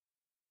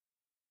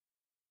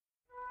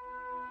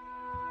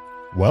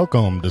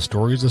Welcome to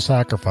Stories of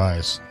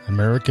Sacrifice,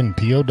 American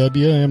POW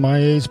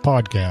MIA's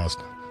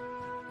podcast.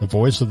 The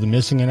voice of the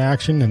missing in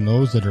action and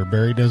those that are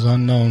buried as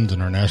unknowns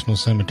in our national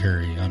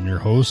cemetery. I'm your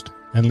host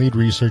and lead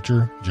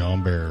researcher,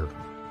 John Bear.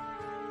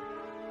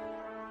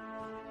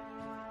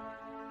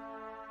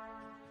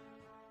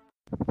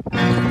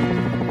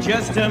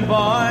 Just a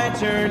boy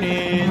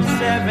turning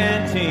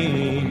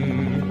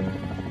 17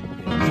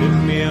 took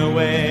me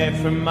away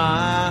from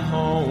my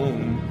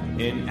home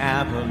in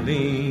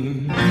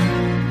Abilene.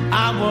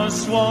 I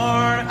was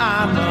sworn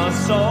I'm a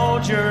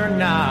soldier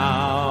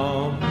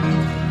now.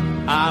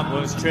 I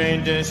was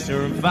trained to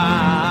survive.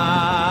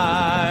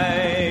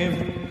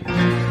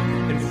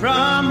 And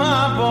from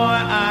a boy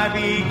I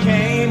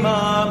became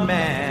a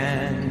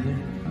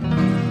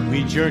man.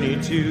 We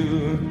journeyed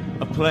to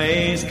a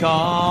place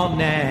called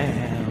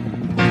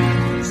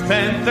Nam.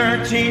 Spent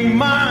 13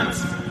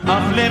 months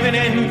of living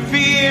in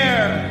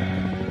fear.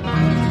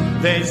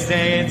 They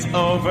say it's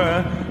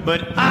over,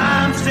 but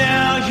I'm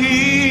still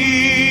here.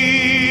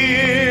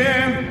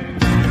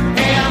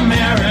 Hey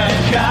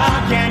America,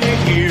 can you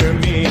hear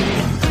me?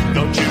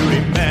 Don't you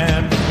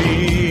remember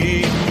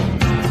me?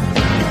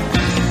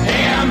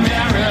 Hey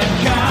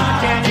America,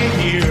 can you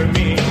hear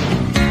me?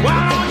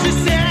 Why don't you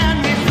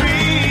set me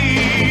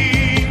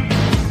free?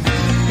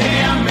 Hey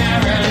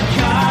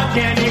America,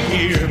 can you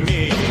hear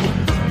me?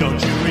 Don't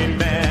you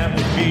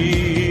remember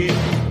me?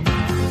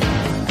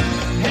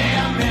 Hey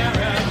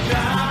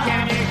America,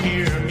 can you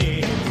hear me?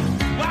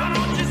 Why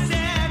don't you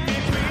set me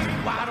free?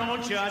 Why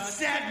don't you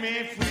set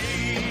me free?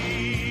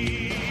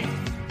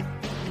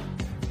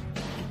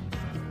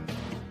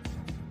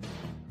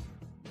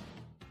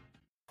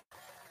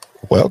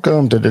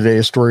 Welcome to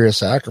today's Story of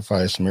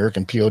Sacrifice,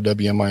 American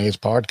POW MIA's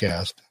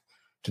podcast.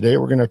 Today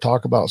we're going to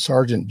talk about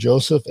Sergeant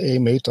Joseph A.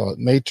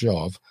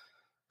 Machov,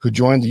 who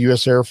joined the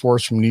U.S. Air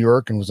Force from New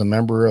York and was a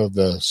member of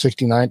the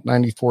 69th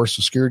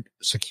 94th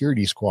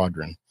Security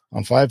Squadron.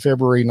 On 5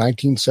 February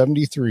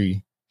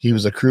 1973, he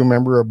was a crew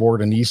member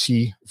aboard an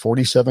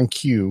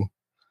EC-47Q,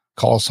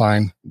 call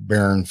sign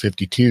Baron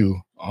 52,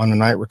 on a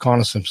night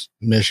reconnaissance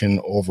mission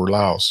over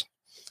Laos.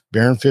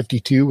 Baron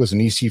 52 was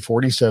an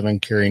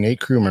EC-47 carrying 8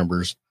 crew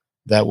members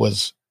that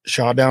was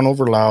shot down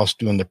over Laos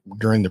during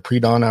the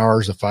pre-dawn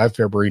hours of 5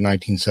 February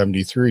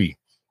 1973,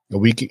 a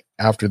week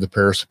after the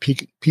Paris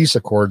Peace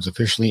Accords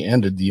officially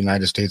ended the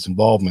United States'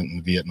 involvement in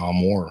the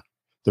Vietnam War.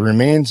 The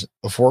remains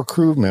of 4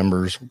 crew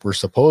members were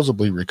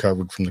supposedly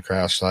recovered from the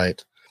crash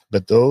site,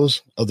 but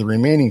those of the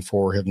remaining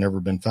 4 have never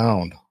been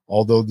found,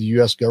 although the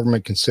U.S.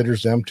 government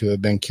considers them to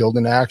have been killed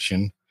in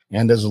action,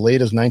 and as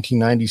late as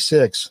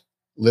 1996,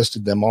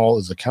 listed them all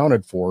as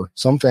accounted for.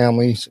 Some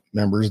family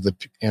members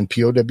and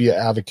POW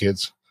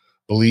advocates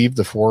believe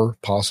the 4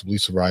 possibly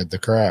survived the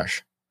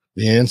crash.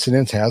 The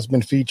incident has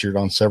been featured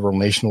on several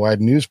nationwide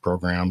news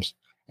programs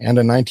and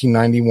a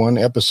 1991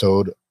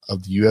 episode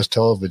of the U.S.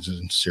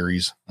 television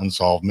series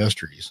Unsolved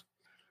Mysteries.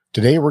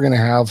 Today we're going to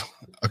have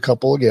a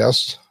couple of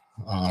guests.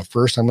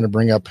 First, I'm going to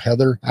bring up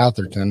Heather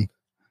Atherton.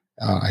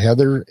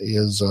 Heather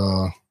is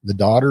the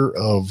daughter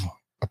of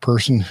a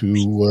person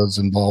who was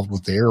involved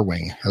with the Air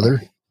Wing.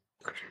 Heather?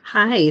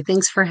 Hi,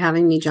 thanks for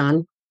having me,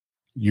 John.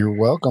 You're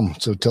welcome.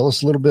 So tell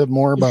us a little bit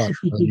more about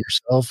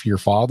yourself, your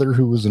father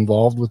who was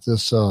involved with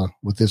this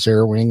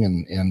Air Wing,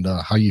 and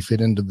how you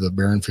fit into the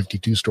Baron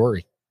 52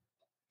 story.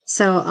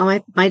 So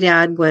my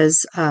dad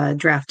was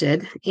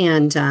drafted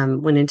and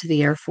went into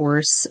the Air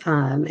Force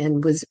and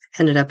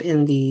ended up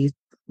in the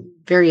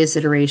various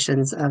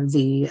iterations of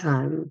the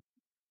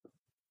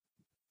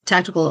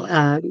tactical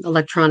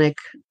electronic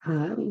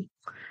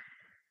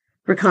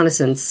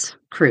reconnaissance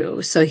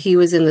crew. So he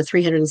was in the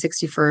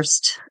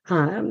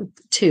 361st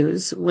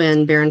twos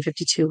when Baron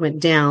 52 went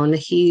down.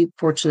 He,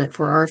 fortunate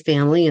for our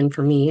family and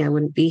for me, I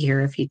wouldn't be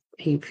here if he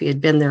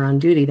had been there on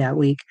duty that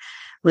week,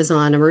 was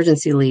on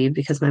emergency leave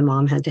because my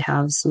mom had to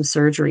have some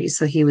surgery.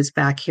 So he was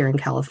back here in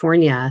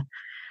California.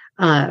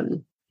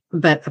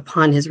 But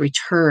upon his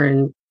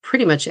return,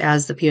 pretty much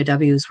as the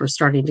POWs were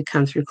starting to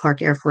come through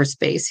Clark Air Force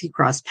Base, he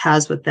crossed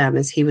paths with them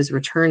as he was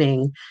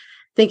returning,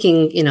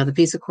 thinking, the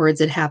peace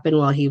accords had happened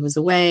while he was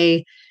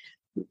away.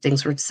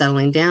 Things were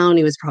settling down.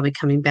 He was probably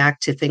coming back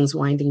to things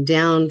winding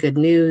down. Good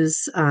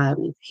news.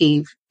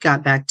 He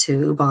got back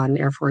to Ubon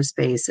Air Force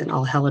Base and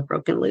all hell had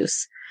broken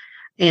loose.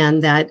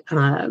 And that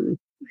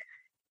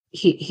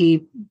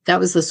that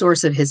was the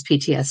source of his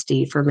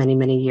PTSD for many,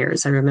 many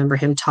years. I remember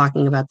him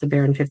talking about the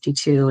Baron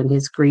 52 and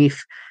his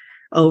grief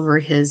over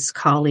his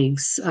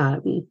colleagues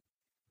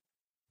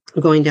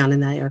going down in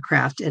that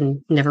aircraft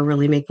and never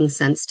really making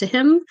sense to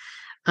him.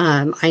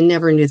 I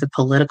never knew the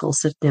political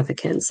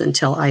significance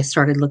until I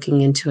started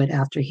looking into it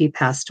after he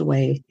passed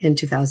away in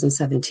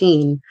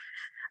 2017.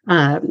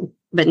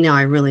 But now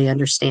I really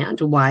understand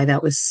why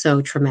that was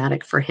so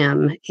traumatic for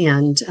him,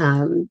 and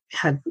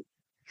have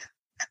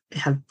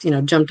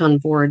jumped on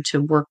board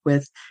to work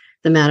with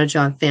the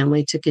Machov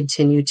family to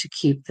continue to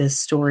keep this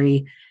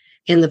story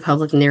in the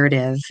public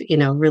narrative,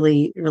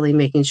 really, really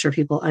making sure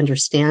people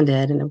understand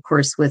it. And of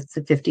course, with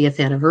the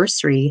 50th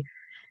anniversary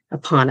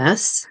upon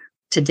us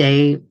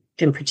today,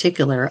 in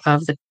particular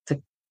of the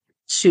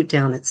shoot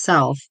down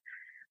itself.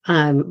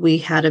 We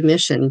had a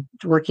mission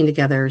working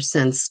together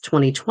since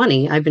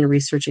 2020. I've been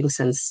researching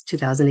since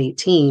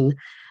 2018,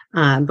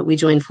 but we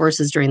joined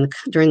forces during the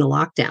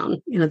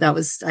lockdown.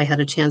 I had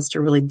a chance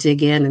to really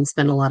dig in and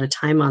spend a lot of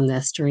time on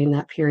this during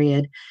that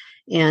period,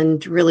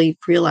 and really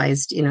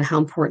realized how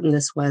important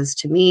this was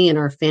to me and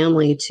our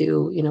family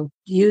to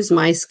use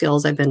my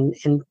skills. I've been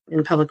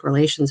in public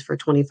relations for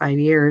 25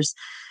 years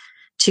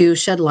to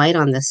shed light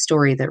on this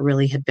story that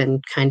really had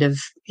been kind of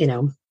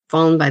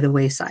fallen by the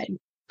wayside,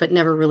 but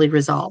never really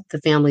resolved.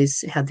 The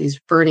families had these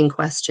burning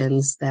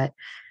questions that,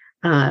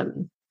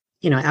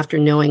 after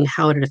knowing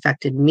how it had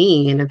affected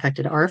me and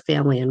affected our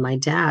family and my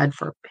dad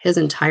for his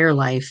entire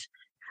life,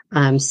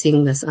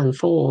 seeing this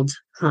unfold,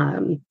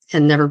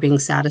 and never being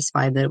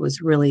satisfied that it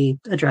was really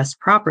addressed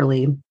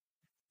properly,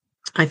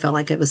 I felt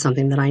like it was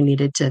something that I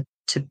needed to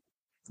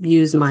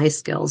use my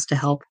skills to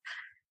help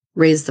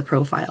raise the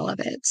profile of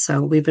it.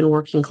 So we've been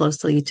working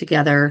closely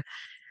together.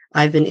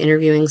 I've been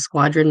interviewing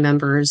squadron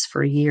members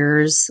for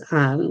years,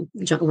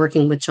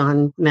 working with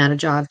John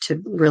Manajov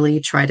to really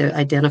try to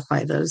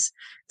identify those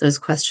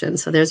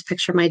questions. So there's a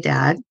picture of my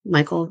dad,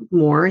 Michael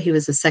Moore. He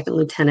was a second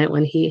lieutenant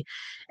when he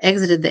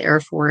exited the Air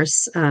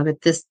Force.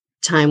 At this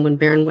time when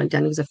Barron went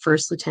down, he was a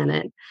first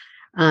lieutenant.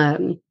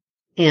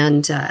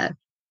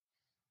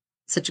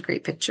 Such a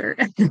great picture.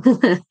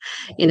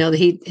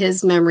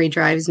 His memory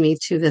drives me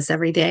to this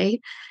every day.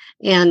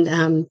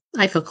 And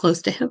I feel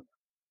close to him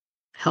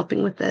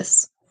helping with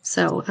this.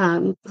 So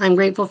I'm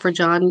grateful for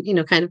John,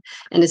 kind of,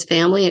 and his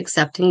family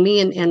accepting me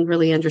and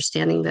really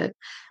understanding that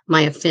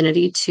my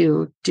affinity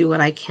to do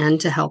what I can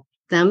to help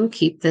them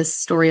keep this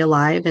story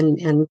alive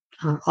and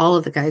all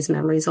of the guys'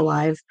 memories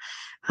alive.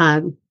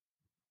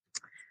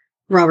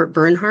 Robert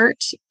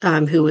Bernhardt,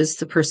 who was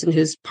the person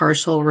whose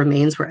partial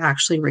remains were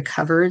actually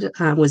recovered,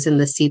 was in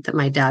the seat that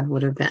my dad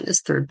would have been as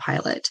third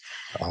pilot.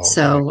 Oh,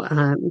 so,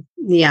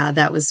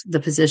 that was the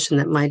position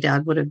that my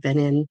dad would have been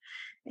in.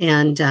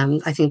 And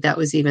I think that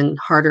was even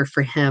harder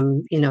for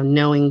him,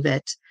 knowing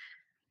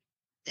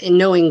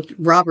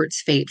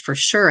Robert's fate for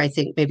sure, I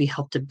think maybe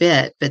helped a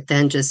bit, but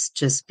then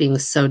just being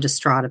so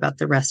distraught about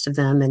the rest of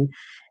them.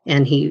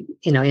 And he,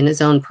 in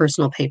his own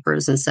personal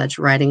papers and such,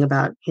 writing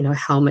about,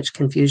 how much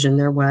confusion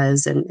there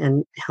was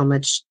and how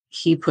much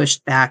he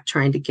pushed back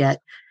trying to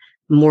get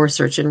more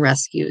search and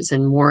rescues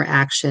and more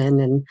action,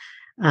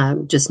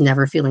 and just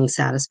never feeling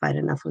satisfied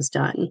enough was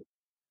done.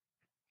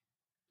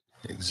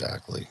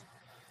 Exactly.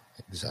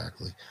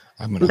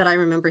 But I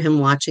remember him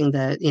watching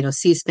the,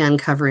 C-SPAN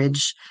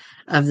coverage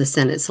of the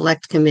Senate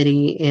Select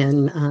Committee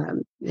in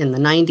the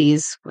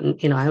 90s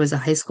when, I was a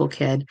high school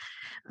kid,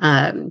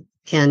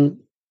 and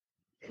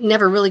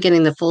never really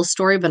getting the full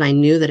story, but I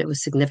knew that it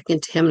was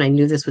significant to him, and I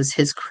knew this was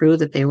his crew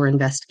that they were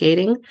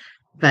investigating.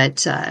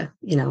 But,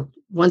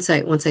 once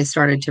I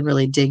started to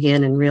really dig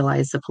in and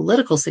realize the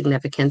political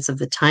significance of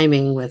the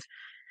timing with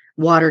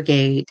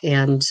Watergate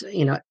and,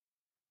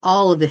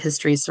 all of the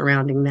history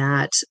surrounding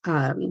that,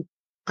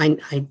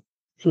 I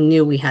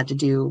knew we had to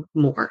do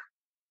more.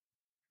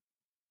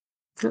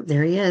 Oh,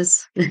 there he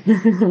is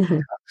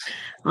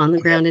on the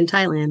ground in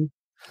Thailand.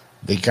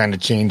 They kind of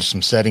changed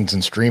some settings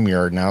in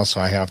StreamYard now,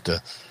 so I have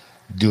to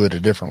do it a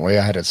different way.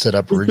 I had it set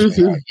up originally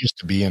how it used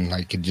to be, and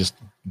I could just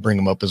bring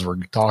them up as we're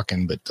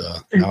talking, but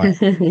now I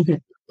have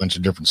a bunch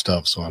of different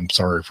stuff, so I'm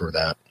sorry for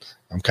that.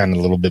 I'm kind of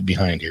a little bit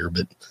behind here,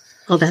 but...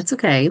 Oh, that's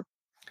okay.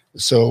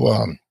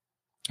 So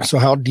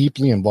how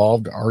deeply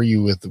involved are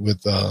you with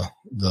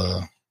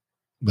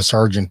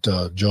Sergeant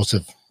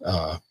Joseph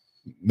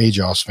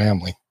Majov's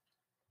family?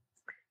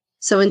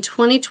 So in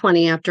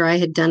 2020, after I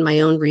had done my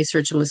own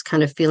research and was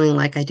kind of feeling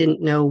like I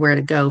didn't know where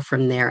to go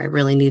from there, I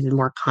really needed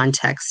more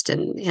context,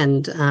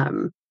 and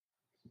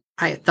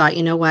I thought,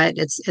 you know what,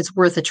 it's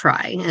worth a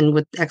try. And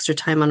with extra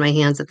time on my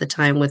hands at the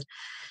time with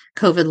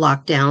COVID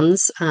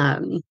lockdowns,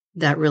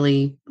 that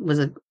really was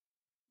a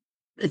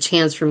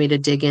chance for me to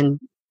dig in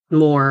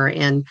more.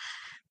 And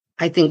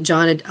I think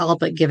John had all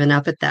but given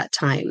up at that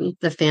time.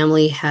 The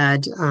family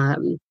had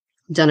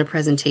done a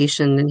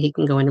presentation, and he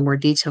can go into more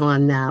detail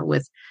on that,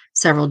 with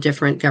several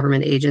different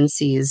government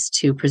agencies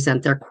to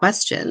present their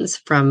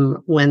questions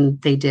from when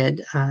they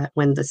did,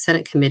 when the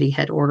Senate committee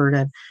had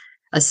ordered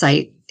a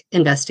site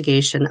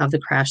investigation of the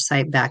crash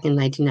site back in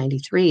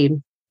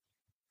 1993.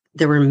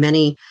 There were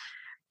many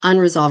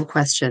unresolved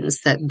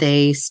questions that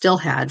they still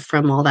had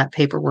from all that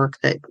paperwork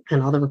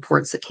and all the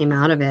reports that came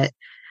out of it.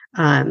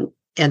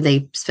 And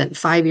they spent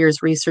 5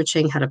 years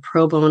researching, had a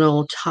pro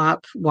bono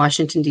top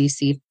Washington,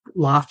 D.C.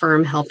 law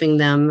firm helping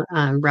them.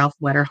 Ralph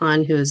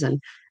Wetterhahn, who is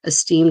an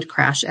esteemed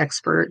crash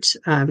expert,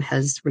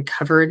 has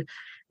recovered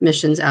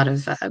missions out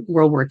of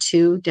World War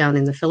II down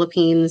in the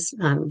Philippines.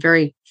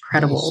 Very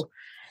credible.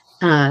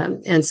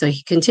 Nice. And so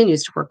he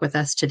continues to work with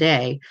us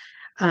today.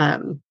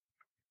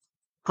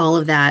 All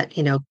of that,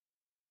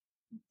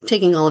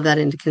 taking all of that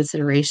into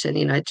consideration,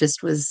 it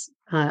just was...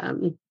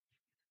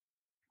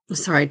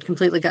 sorry, I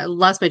completely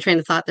lost my train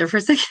of thought there for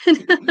a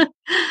second.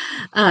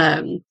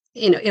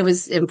 It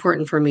was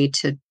important for me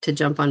to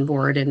jump on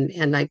board,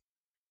 and I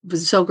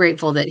was so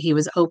grateful that he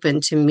was open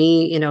to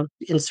me,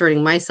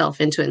 inserting myself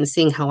into it and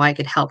seeing how I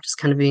could help, just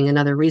kind of being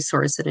another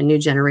resource in a new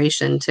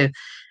generation to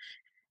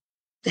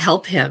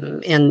help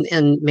him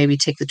and maybe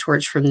take the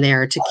torch from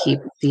there to keep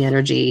the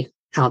energy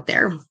out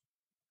there.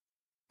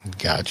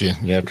 Gotcha.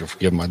 You have to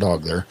forgive my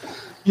dog there.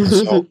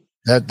 So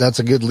that's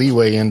a good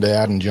leeway into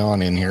adding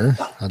John in here.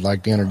 I'd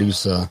like to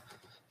introduce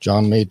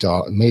John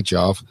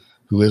Machov,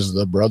 who is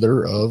the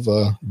brother of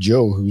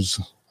Joe, who's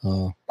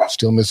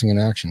still missing in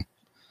action.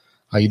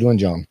 How you doing,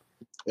 John?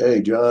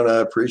 Hey, John, I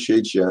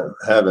appreciate you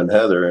having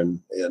Heather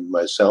and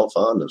myself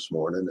on this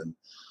morning.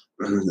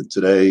 And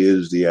today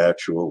is the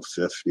actual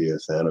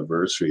 50th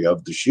anniversary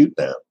of the shoot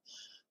down.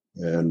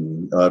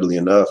 And oddly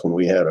enough, when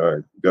we had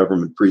our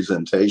government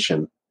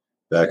presentation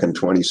back in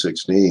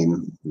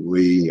 2016,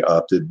 we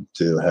opted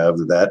to have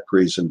that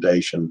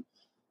presentation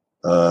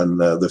on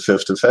the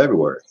 5th of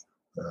February.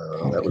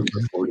 That was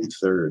the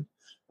 43rd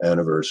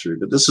anniversary,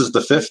 but this is the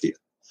 50th.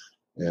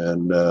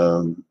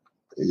 And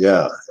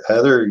yeah,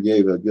 Heather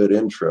gave a good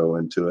intro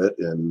into it.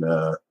 And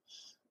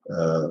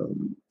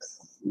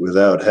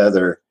without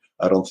Heather,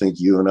 I don't think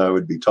you and I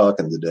would be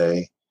talking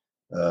today,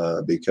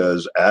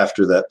 because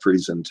after that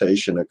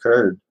presentation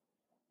occurred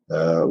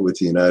with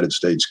the United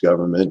States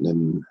government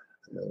and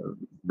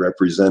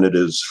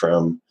representatives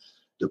from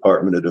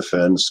Department of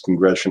Defense,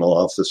 congressional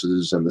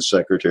offices, and the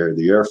Secretary of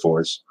the Air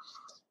Force,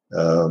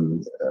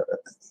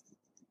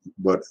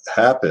 what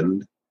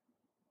happened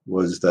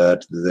was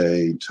that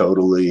they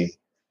totally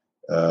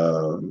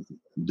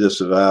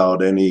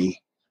disavowed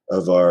any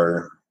of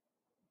our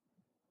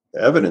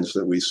evidence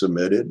that we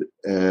submitted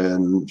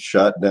and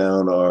shot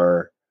down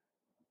our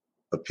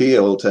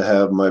appeal to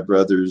have my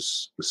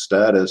brother's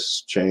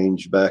status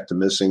changed back to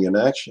missing in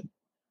action.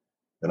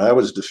 And I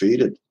was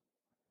defeated,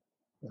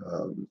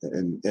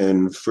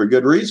 and for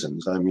good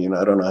reasons. I mean,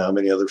 I don't know how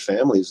many other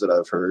families that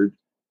I've heard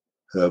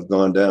have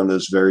gone down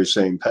this very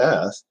same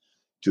path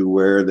to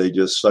where they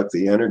just suck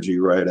the energy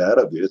right out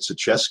of you. It's a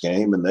chess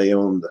game, and they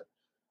own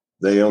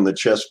the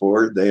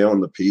chessboard, they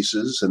own the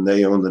pieces, and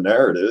they own the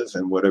narrative.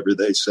 And whatever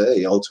they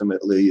say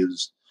ultimately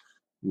is,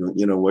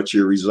 what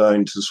you're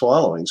resigned to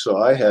swallowing. So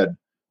I had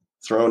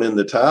thrown in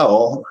the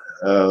towel,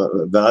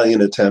 a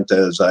valiant attempt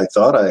as I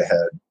thought I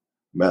had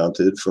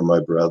mounted for my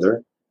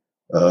brother.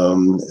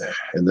 And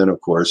then, of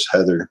course,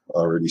 Heather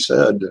already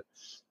said,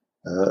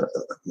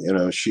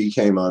 she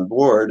came on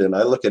board. And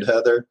I look at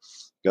Heather,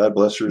 God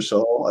bless her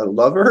soul, I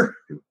love her.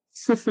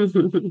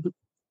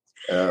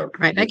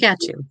 Right, I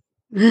got you.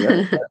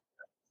 Yeah.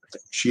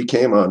 She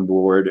came on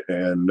board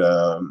and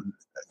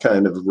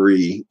kind of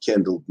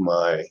rekindled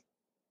my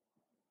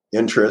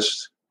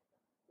interest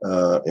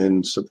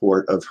in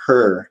support of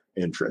her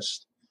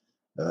interest.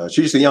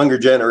 She's the younger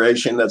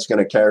generation that's going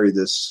to carry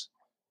this,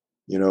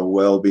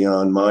 well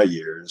beyond my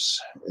years.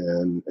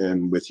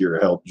 And with your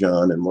help,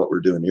 John, and what we're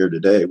doing here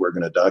today, we're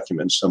going to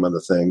document some of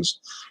the things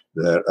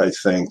that I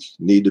think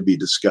need to be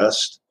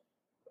discussed,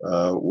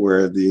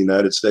 where the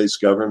United States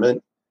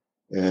government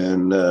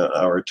and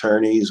our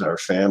attorneys, our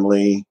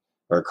family,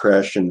 our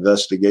crash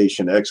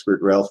investigation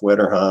expert, Ralph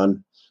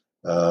Wetterhahn,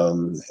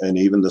 and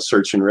even the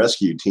search and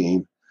rescue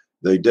team,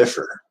 they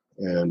differ.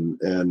 And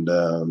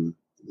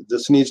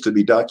this needs to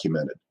be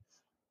documented.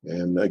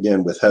 And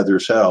again, with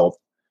Heather's help,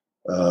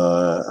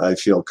 I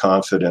feel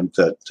confident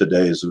that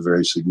today is a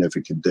very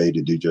significant day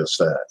to do just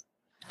that.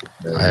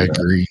 And,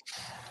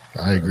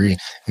 I agree.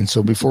 And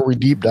so before we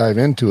deep dive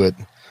into it,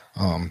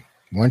 why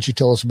don't you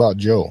tell us about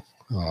Joe?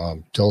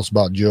 Tell us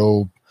about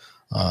Joe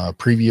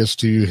previous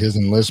to his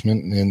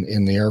enlistment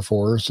in the Air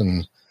Force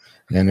and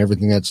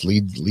everything that's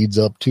leads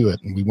up to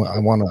it. And I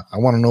want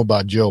to know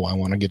about Joe. I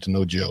want to get to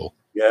know Joe.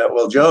 Yeah,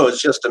 well, Joe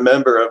is just a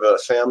member of a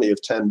family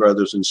of 10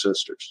 brothers and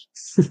sisters,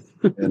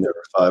 and there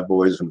were 5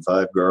 boys and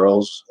 5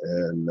 girls.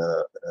 And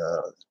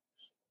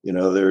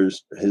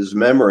there's his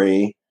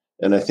memory,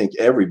 and I think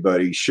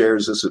everybody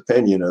shares this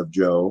opinion of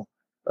Joe,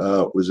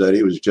 was that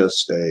he was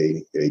just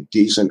a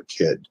decent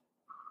kid.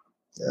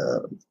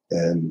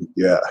 And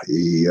yeah,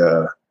 he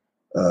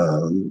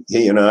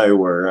and I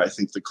were, I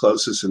think, the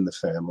closest in the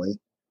family,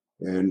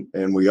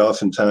 and we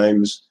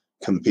oftentimes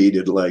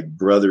competed like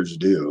brothers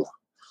do,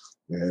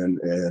 and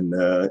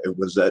it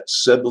was that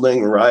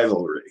sibling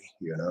rivalry,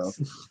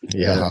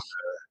 Yeah.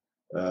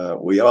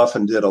 And, we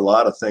often did a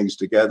lot of things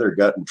together,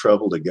 got in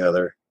trouble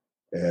together,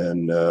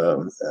 and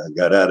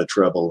got out of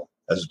trouble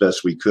as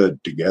best we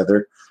could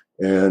together.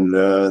 And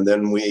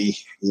then we,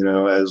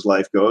 as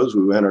life goes,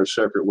 we went our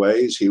separate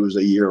ways. He was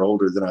a year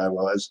older than I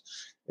was,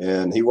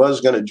 and he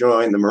was going to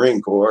join the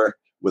Marine Corps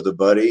with a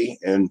buddy.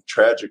 And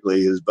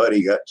tragically, his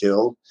buddy got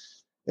killed.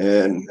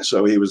 And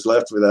so he was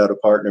left without a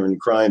partner in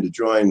crime to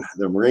join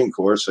the Marine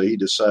Corps. So he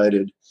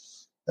decided,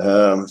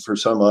 for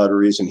some odd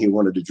reason, he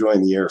wanted to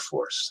join the Air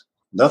Force.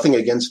 Nothing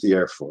against the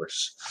Air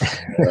Force.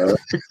 But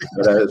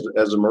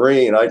as a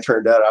Marine, I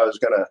turned out I was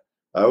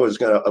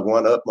going to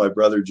one up my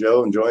brother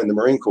Joe and join the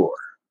Marine Corps.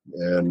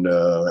 And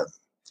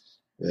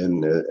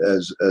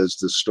as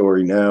the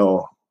story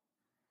now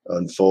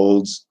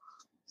unfolds,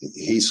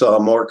 he saw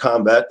more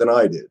combat than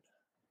I did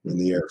in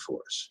the Air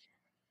Force.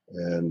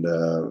 And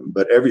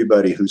but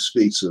everybody who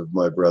speaks of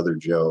my brother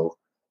Joe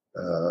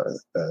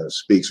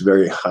speaks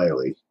very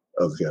highly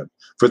of him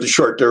for the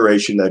short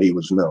duration that he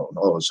was known.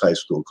 All his high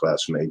school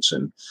classmates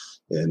and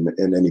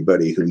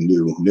anybody who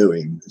knew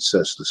him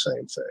says the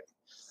same thing.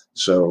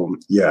 So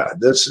yeah,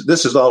 this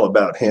is all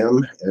about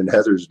him and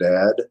Heather's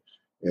dad,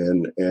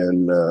 and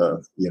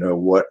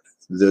what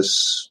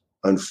this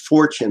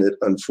unfortunate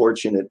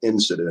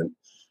incident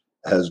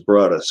has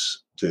brought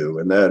us to,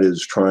 and that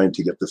is trying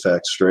to get the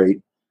facts straight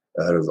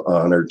out of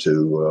honor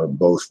to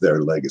both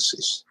their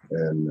legacies.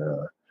 And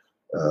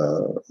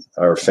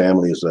our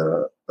family is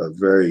a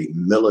very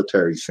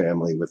military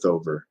family with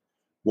over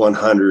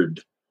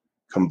 100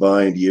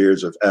 combined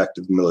years of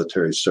active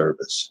military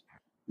service.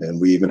 And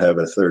we even have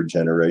a third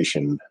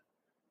generation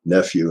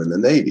nephew in the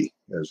Navy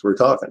as we're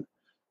talking.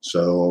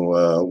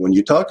 So when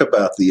you talk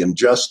about the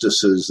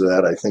injustices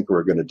that I think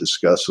we're going to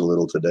discuss a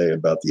little today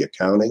about the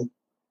accounting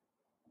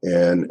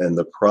and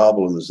the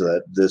problems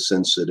that this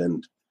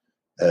incident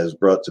has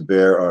brought to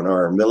bear on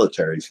our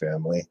military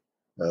family,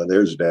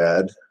 there's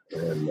Dad.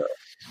 And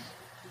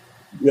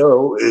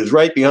Joe is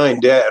right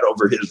behind Dad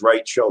over his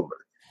right shoulder.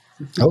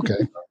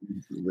 Okay.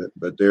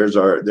 But there's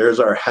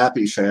our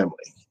happy family.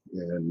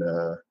 And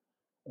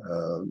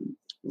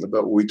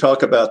but when we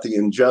talk about the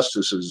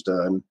injustices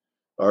done,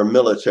 our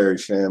military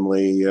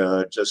family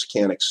just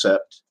can't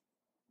accept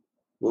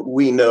what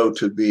we know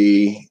to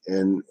be,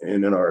 and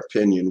in our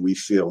opinion, we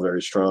feel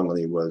very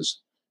strongly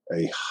was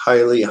a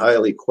highly,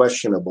 highly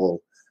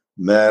questionable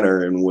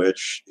manner in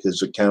which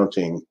his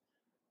accounting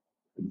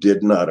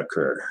did not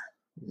occur.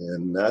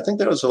 And I think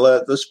that was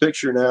this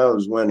picture now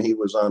is when he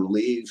was on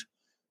leave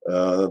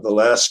the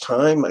last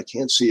time. I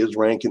can't see his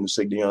rank and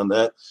insignia on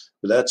that,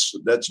 but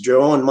that's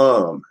Joe and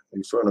Mom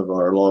in front of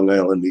our Long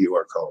Island, New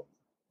York home.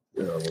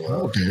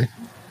 Okay.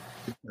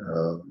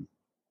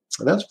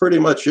 And that's pretty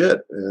much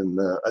it. And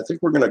I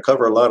think we're going to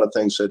cover a lot of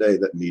things today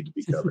that need to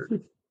be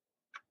covered.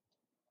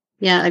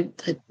 Yeah, I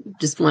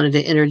just wanted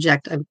to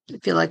interject. I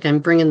feel like I'm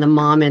bringing the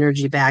mom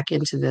energy back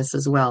into this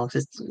as well,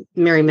 because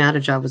Mary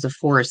Matijov was a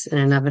force in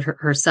and of it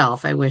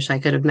herself. I wish I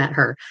could have met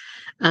her.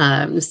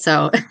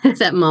 So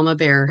that mama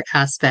bear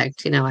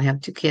aspect, I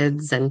have 2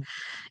 kids, and,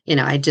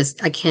 I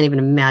can't even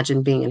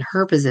imagine being in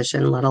her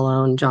position, let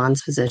alone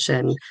John's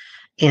position,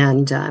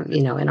 and,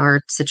 in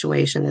our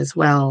situation as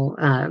well.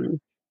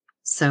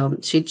 So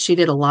she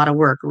did a lot of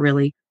work,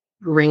 really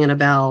ringing a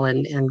bell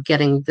and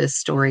getting this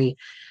story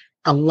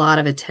a lot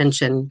of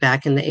attention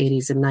back in the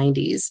 80s and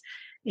 90s,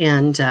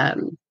 and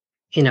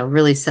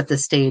really set the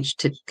stage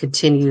to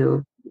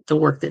continue the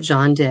work that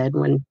John did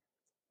when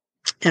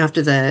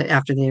after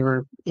they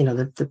were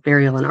the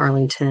burial in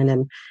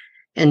Arlington,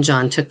 and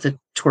John took the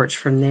torch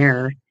from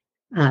there.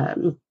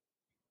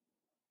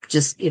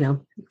 Just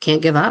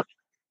can't give up.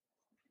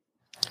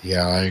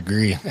 Yeah, I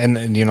agree.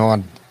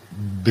 And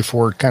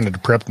before kind of to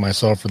prep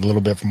myself a little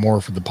bit more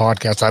for the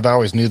podcast, I've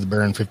always knew the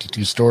Baron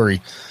 52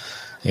 story,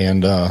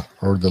 and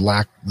or the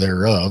lack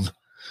thereof.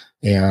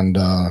 And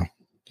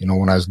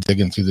when I was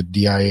digging through the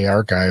DIA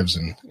archives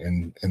and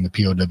the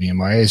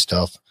POWMIA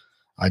stuff,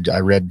 I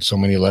read so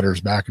many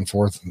letters back and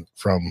forth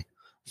from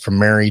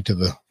Mary to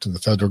the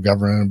federal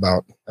government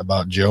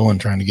about Joe and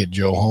trying to get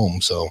Joe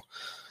home. So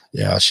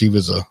yeah, she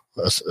was a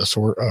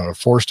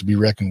force to be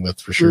reckoned with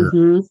for sure.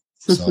 Mm-hmm.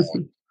 So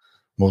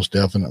most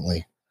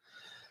definitely.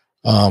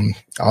 I'm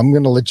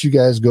going to let you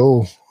guys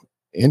go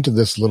into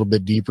this a little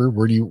bit deeper.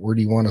 Where do you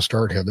want to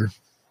start, Heather?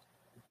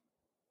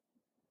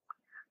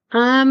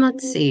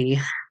 Let's see.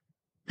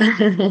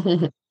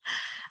 Our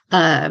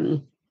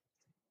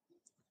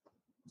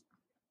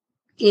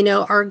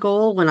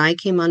goal when I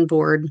came on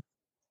board,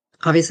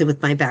 obviously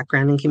with my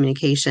background in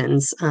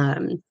communications,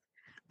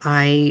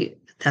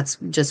 that's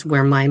just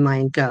where my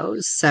mind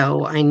goes.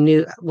 So I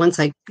knew once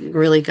I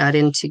really got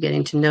into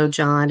getting to know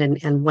John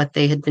and what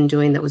they had been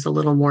doing that was a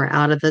little more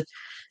out of the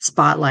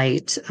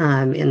spotlight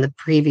in the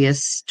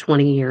previous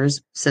 20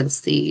 years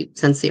since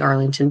the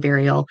Arlington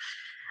burial.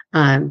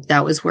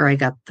 That was where I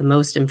got the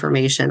most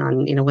information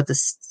on, what the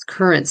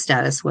current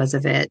status was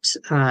of it,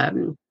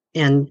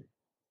 and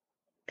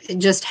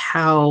just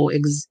how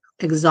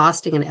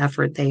exhausting an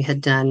effort they had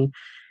done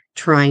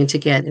trying to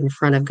get in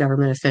front of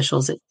government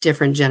officials at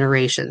different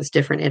generations,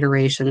 different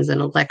iterations and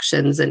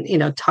elections, and,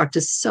 talk to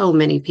so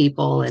many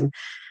people. And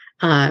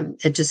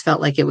it just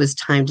felt like it was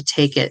time to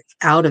take it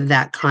out of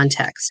that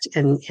context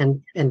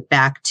and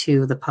back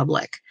to the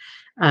public.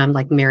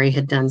 Like Mary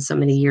had done so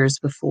many years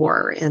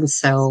before. And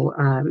so,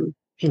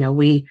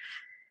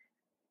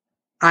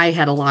 I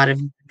had a lot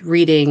of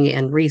reading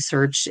and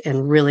research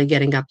and really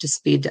getting up to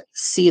speed to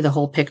see the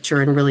whole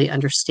picture and really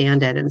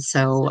understand it. And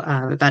so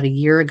about a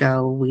year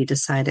ago, we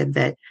decided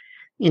that,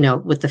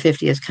 with the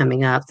 50th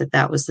coming up,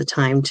 that was the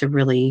time to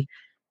really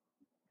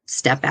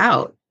step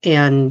out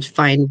and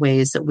find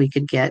ways that we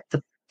could get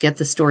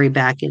the story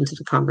back into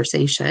the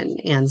conversation.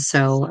 And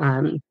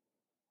so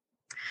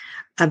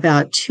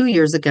about 2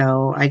 years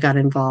ago, I got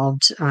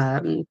involved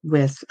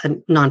with a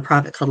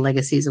nonprofit called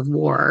Legacies of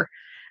War.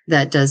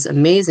 that does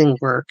amazing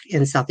work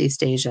in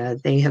Southeast Asia.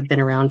 They have been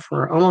around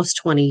for almost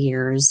 20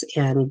 years,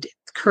 and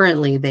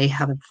currently they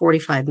have a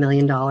 $45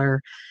 million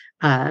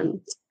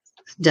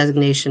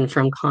designation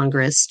from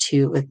Congress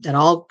that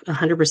all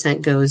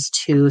 100% goes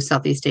to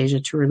Southeast Asia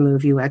to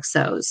remove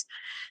UXOs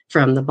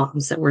from the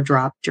bombs that were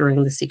dropped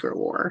during the Secret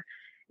War.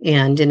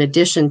 And in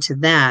addition to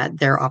that,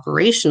 their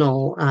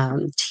operational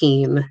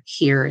team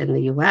here in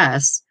the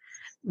U.S.,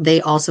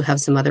 they also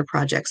have some other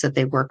projects that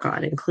they work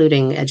on,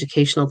 including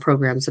educational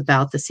programs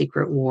about the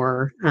Secret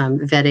War,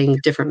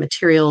 vetting different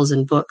materials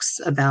and books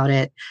about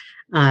it,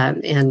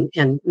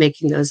 and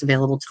making those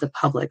available to the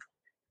public,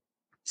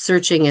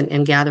 searching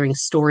and gathering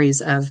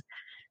stories of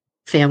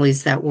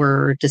families that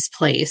were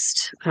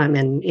displaced,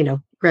 and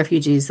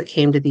refugees that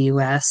came to the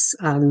U.S.,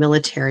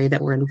 military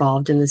that were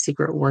involved in the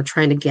Secret War,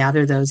 trying to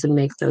gather those and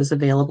make those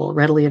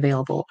readily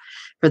available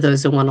for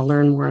those who want to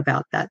learn more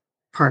about that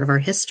part of our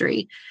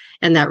history.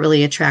 And that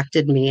really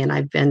attracted me. And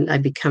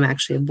I've become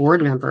actually a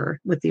board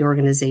member with the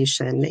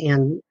organization.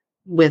 And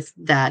with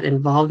that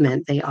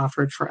involvement, they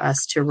offered for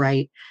us to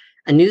write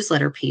a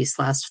newsletter piece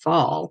last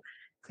fall,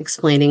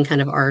 explaining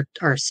kind of our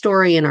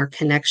story and our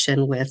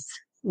connection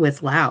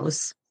with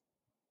Laos.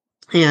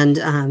 And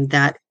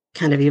that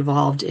kind of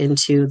evolved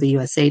into the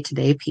USA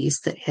Today piece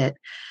that hit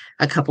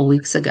a couple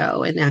weeks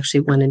ago and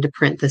actually went into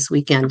print this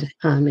weekend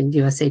in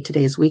USA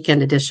Today's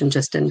weekend edition,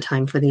 just in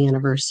time for the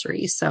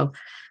anniversary. So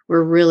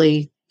we're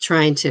really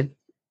trying to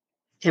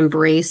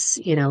embrace,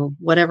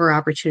 whatever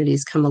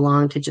opportunities come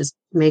along to just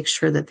make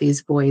sure that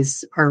these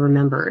boys are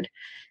remembered.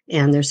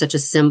 And they're such a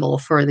symbol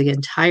for the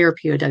entire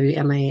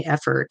POW/MIA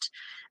effort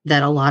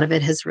that a lot of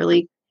it has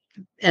really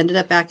ended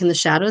up back in the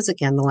shadows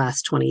again the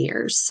last 20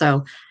 years.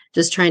 So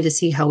just trying to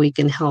see how we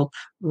can help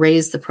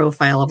raise the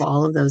profile of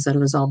all of those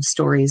unresolved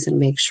stories and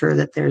make sure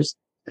that there's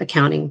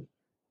accounting.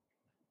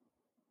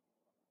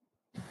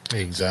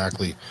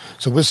 Exactly.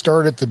 So we'll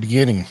start at the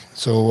beginning.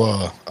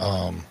 So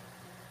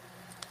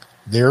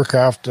the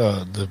aircraft,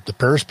 the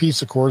Paris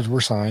Peace Accords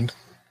were signed.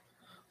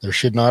 There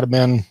should not have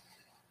been,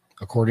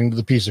 according to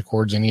the Peace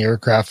Accords, any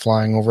aircraft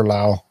flying over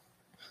Laos.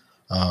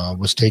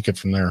 Was taken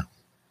from there.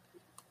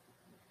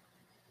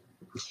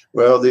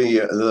 Well,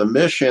 the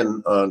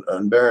mission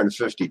on Baron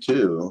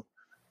 52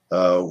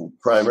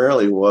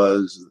 primarily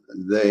was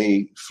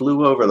they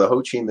flew over the Ho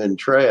Chi Minh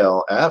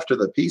Trail after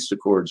the peace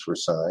accords were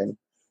signed,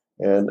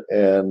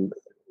 and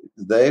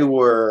they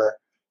were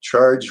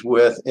charged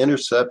with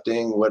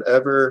intercepting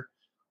whatever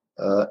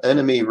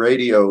enemy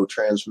radio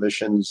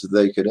transmissions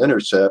they could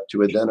intercept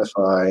to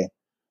identify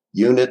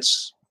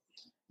units,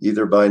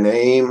 either by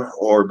name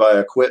or by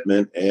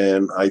equipment.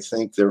 And I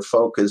think their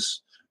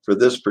focus for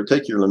this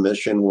particular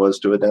mission was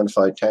to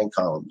identify tank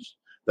columns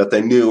that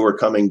they knew were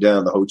coming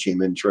down the Ho Chi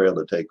Minh Trail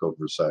to take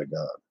over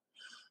Saigon.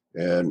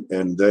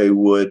 And they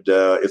would,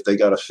 if they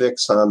got a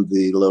fix on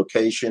the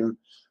location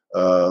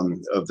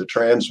of the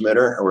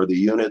transmitter or the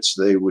units,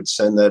 they would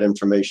send that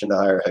information to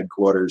higher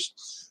headquarters,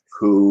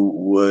 who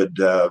would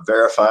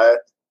verify it,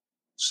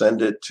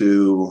 send it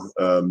to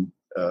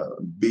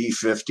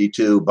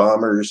B-52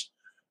 bombers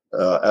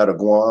out of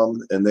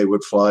Guam, and they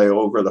would fly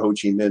over the Ho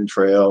Chi Minh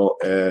Trail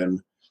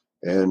and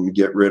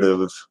get rid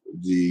of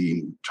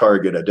the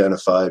target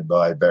identified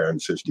by Baron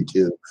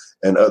 52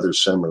 and other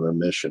similar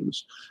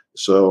missions.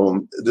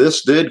 So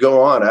this did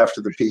go on after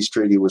the peace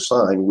treaty was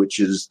signed, which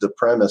is the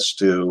premise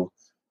to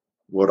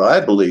what I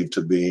believe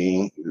to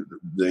be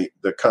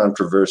the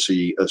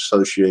controversy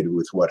associated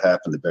with what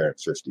happened to Baron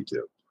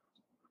 52.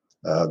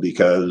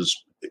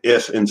 Because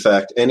if, in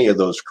fact, any of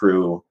those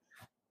crew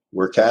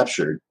were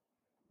captured,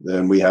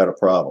 then we had a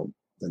problem.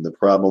 And the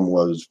problem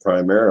was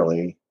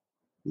primarily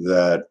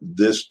that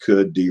this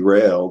could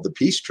derail the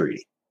peace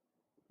treaty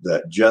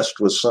that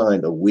just was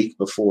signed a week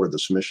before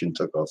this mission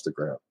took off the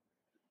ground.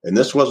 And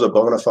this was a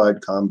bona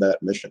fide combat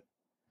mission.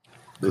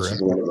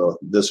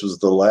 This was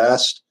the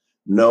last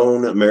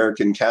known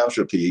American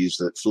casualties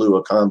that flew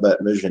a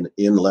combat mission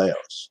in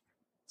Laos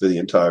for the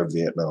entire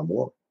Vietnam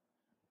War.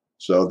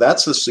 So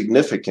that's the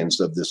significance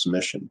of this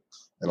mission.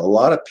 And a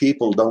lot of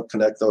people don't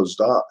connect those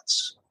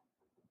dots.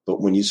 But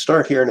when you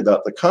start hearing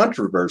about the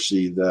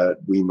controversy that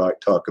we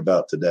might talk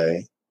about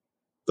today,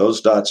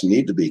 those dots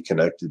need to be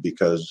connected,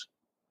 because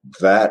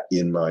that,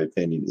 in my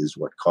opinion, is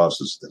what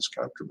causes this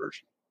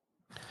controversy.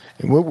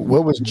 And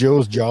what was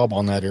Joe's job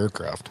on that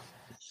aircraft?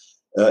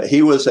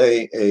 He was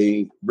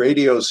a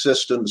radio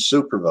systems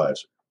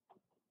supervisor,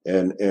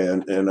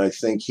 and I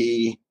think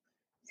he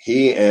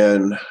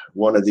and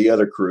one of the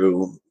other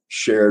crew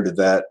shared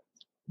that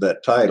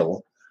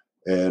title,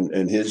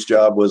 and his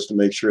job was to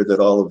make sure that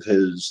all of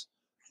his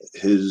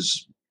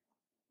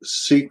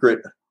secret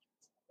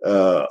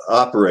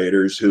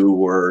operators who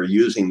were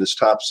using this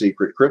top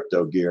secret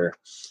crypto gear,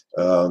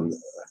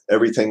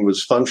 everything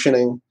was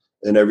functioning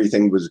and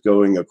everything was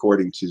going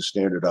according to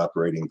standard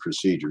operating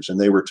procedures.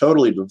 And they were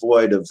totally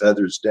devoid of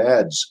Heather's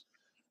dad's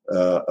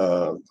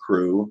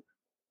crew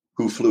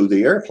who flew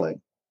the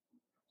airplane.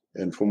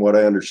 And from what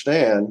I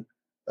understand,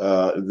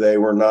 they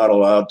were not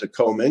allowed to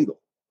commingle.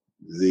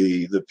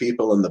 The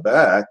people in the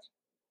back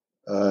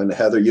and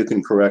Heather, you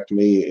can correct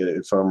me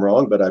if I'm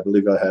wrong, but I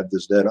believe I have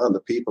this dead on.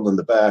 The people in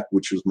the back,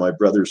 which was my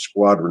brother's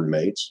squadron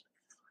mates,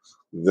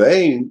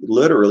 they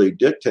literally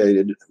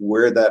dictated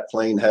where that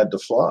plane had to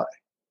fly,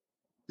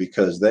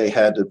 because they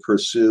had to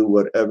pursue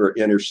whatever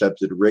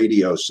intercepted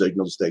radio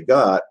signals they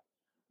got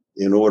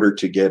in order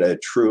to get a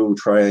true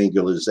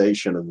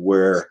triangulation of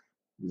where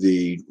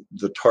the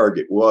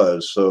target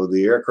was. So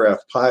the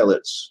aircraft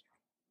pilots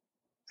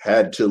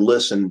had to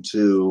listen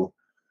to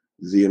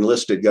the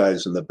enlisted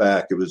guys in the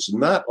back. It was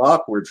not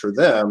awkward for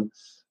them,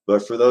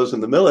 but for those in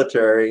the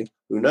military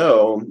who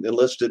know,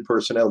 enlisted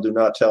personnel do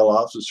not tell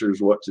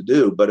officers what to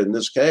do. But in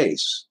this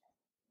case,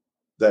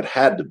 that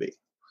had to be.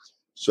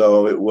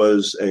 So it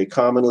was a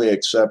commonly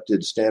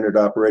accepted standard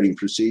operating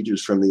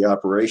procedures from the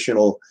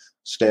operational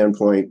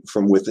standpoint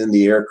from within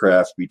the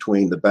aircraft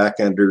between the back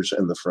enders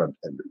and the front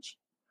enders.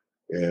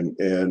 And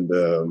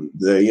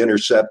they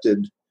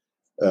intercepted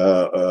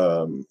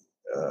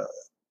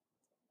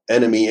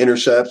enemy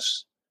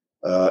intercepts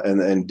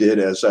and did,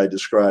 as I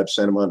described,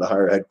 send them on to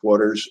higher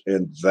headquarters.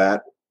 And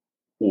that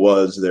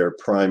was their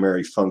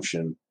primary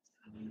function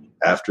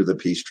after the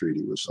peace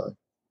treaty was signed.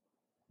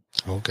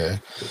 Okay,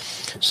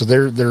 so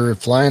they're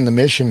flying the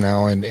mission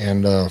now, and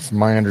from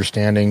my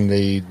understanding,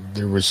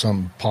 there was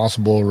some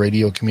possible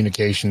radio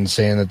communication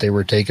saying that they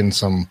were taking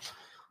some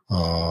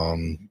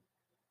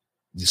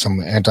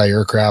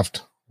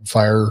anti-aircraft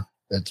fire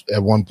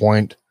at one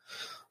point.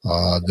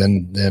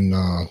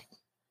 Then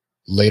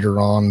later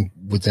on,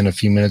 within a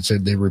few minutes,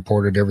 they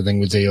reported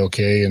everything was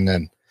A-okay, and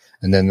then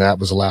that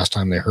was the last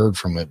time they heard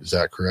from it. Is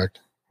that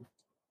correct?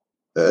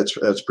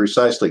 That's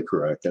precisely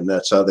correct, and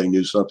that's how they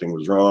knew something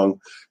was wrong.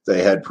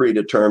 They had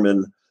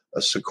predetermined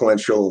a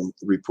sequential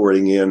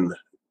reporting in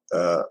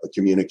a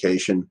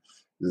communication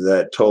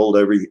that told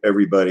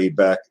everybody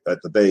back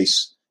at the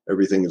base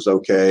everything is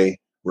okay.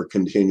 We're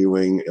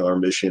continuing our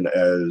mission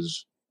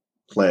as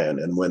planned,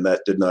 and when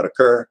that did not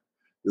occur,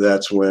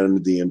 that's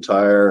when the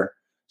entire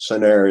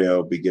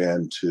scenario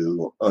began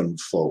to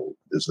unfold,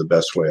 is the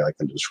best way I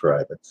can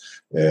describe it.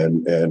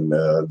 And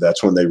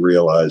that's when they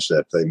realized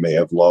that they may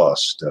have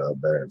lost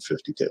Baron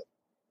 52.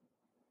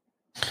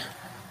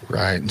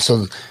 Right.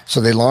 So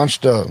they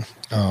launched,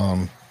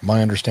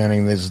 my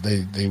understanding is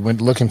they went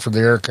looking for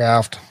the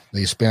aircraft.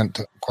 They spent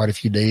quite a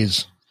few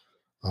days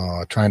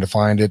trying to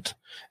find it.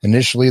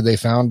 Initially, they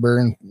found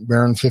Baron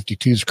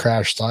 52's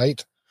crash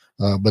site,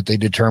 but they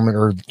determined,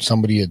 or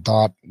somebody had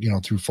thought,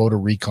 through photo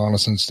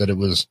reconnaissance, that it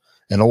was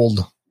an old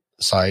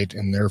site,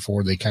 and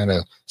therefore they kind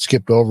of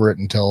skipped over it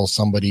until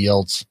somebody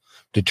else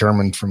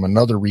determined from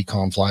another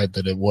recon flight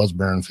that it was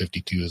Baron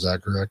 52. Is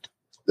that correct?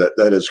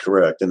 That is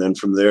correct. And then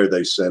from there,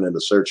 they sent in a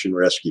search and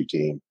rescue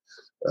team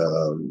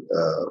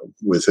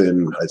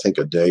within, I think,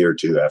 a day or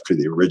two after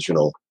the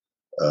original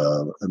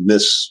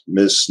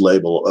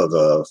mislabel of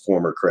a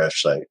former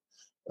crash site.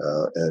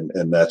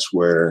 And that's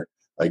where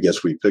I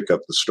guess we pick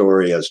up the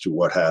story as to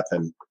what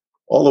happened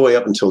all the way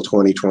up until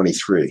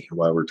 2023,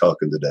 while we're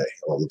talking today,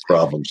 all the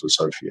problems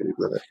associated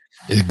with it.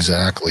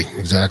 Exactly.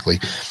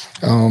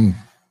 I'm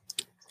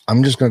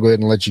just going to go ahead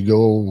and let you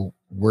go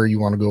where you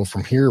want to go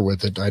from here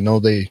with it. I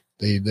know they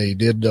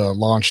did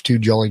launch 2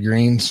 Jolly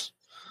Greens.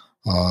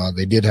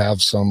 They did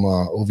have some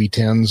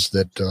OV-10s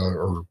that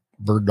or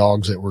bird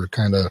dogs that were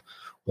kind of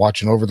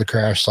watching over the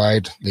crash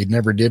site. They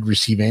never did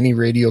receive any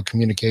radio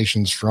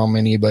communications from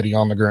anybody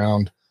on the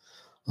ground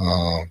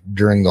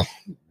during the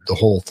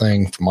whole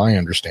thing, from my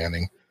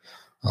understanding.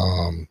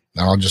 Now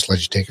I'll just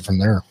let you take it from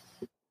there.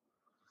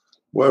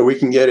 Well, we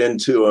can get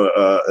into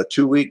a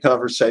 2-week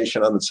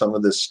conversation on some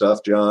of this stuff,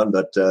 John,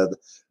 but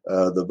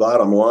the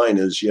bottom line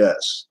is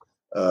yes.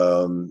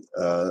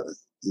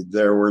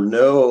 There were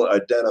no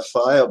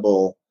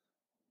identifiable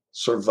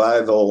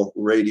survival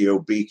radio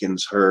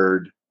beacons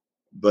heard,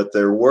 but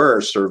there were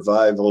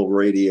survival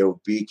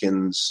radio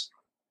beacons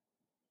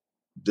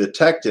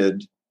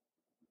detected,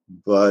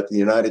 but the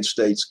United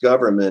States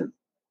government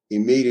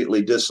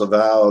immediately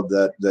disavowed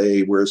that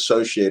they were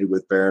associated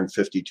with Baron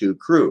 52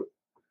 crew.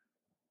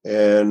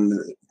 And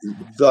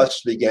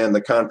thus began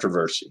the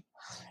controversy.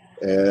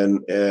 And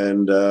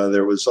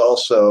there was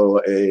also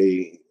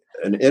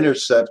an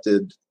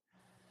intercepted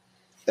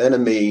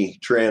enemy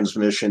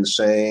transmission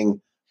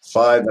saying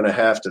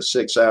 5.5 to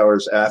 6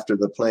 hours after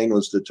the plane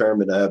was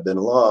determined to have been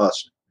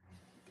lost,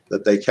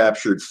 that they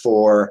captured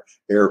 4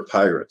 air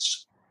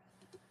pirates.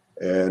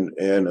 And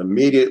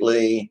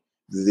immediately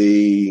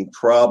the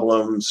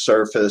problem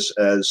surfaced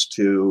as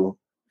to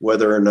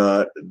whether or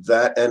not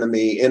that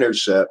enemy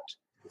intercept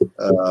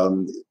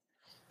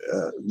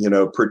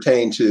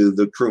pertain to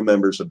the crew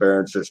members of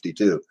Baron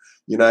 52.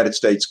 United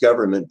States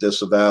government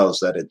disavows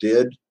that it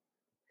did,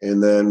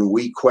 and then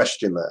we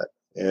question that.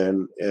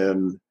 And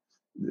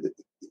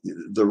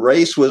the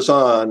race was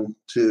on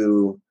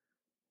to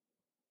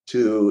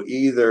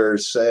either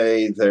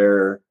say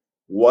there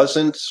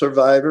wasn't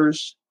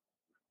survivors,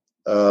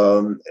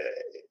 and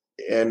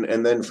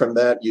then from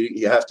that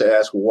you have to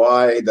ask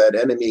why that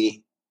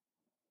enemy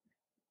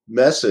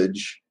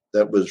message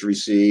that was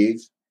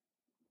received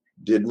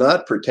did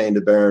not pertain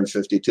to Baron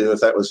 52 if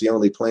that was the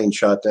only plane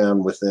shot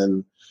down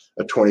within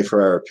a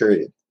 24-hour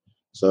period.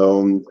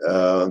 So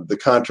the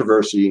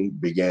controversy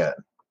began.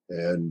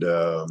 And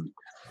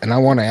I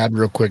want to add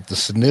real quick the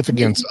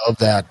significance of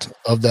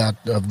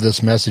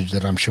this message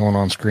that I'm showing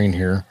on screen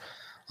here,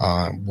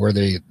 where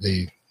they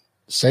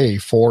say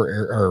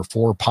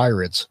four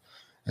pirates,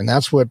 and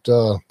that's what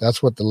the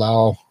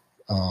Lao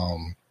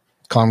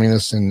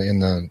communists and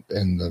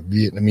the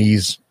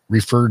Vietnamese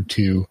referred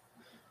to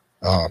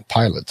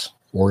pilots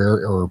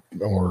or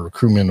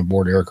crewmen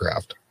aboard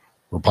aircraft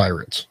or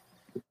pirates.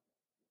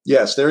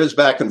 Yes, there is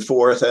back and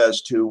forth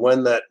as to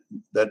when that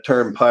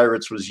term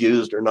pirates was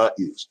used or not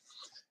used.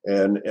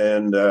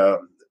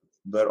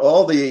 But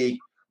all the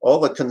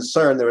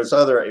concern, there was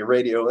other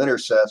radio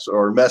intercepts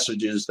or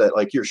messages that,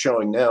 like you're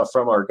showing now,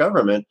 from our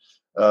government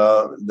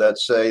that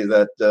say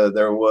that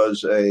there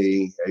was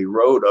a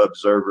road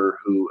observer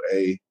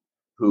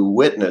who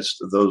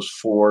witnessed those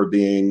four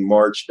being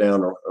marched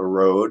down a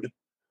road,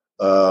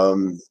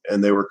 and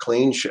they were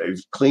clean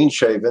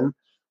shaven.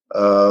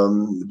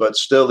 But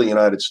still, the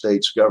United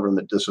States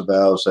government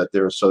disavows that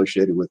they're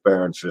associated with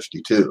Baron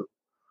 52.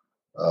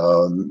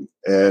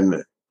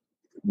 And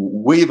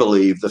we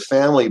believe, the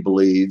family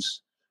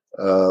believes,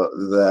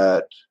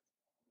 that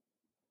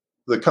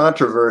the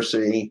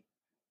controversy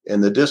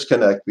and the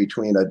disconnect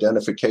between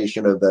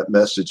identification of that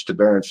message to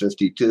Baron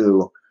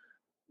 52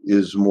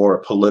 is more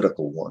a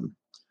political one,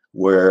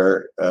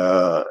 where,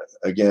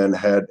 again,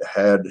 had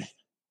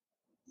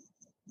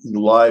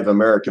live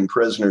American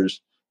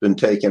prisoners been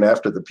taken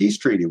after the peace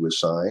treaty was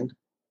signed,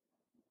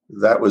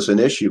 that was an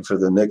issue for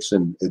the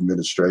Nixon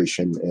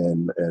administration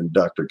and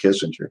Dr.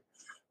 Kissinger,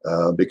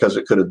 because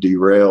it could have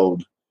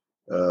derailed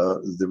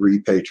the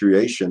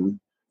repatriation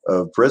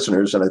of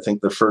prisoners. And I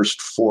think the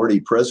first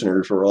 40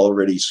 prisoners were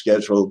already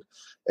scheduled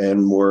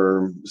and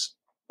were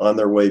on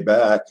their way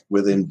back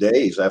within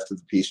days after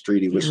the peace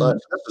treaty was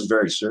signed. So that was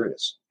very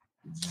serious.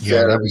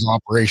 Yeah, that was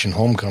Operation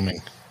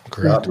Homecoming.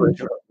 Correct.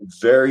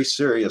 Very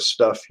serious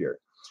stuff here.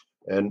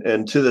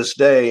 And to this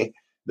day,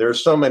 there are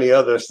so many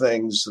other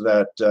things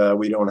that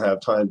we don't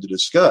have time to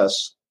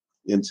discuss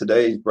in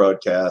today's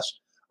broadcast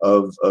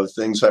of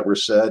things that were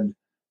said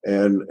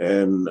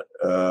and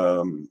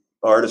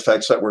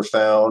artifacts that were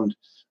found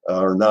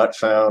or not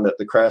found at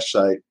the crash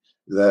site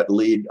that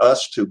lead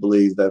us to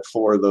believe that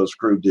four of those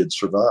crew did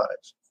survive.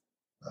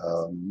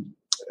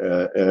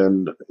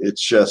 And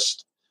it's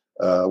just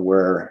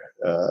where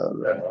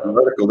an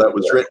article that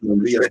was written in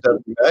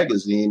VSW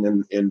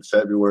magazine in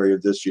February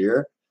of this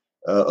year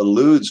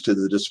alludes to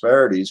the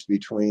disparities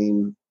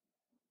between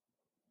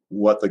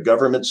what the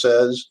government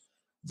says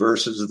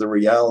versus the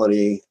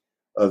reality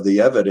of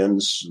the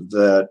evidence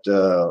that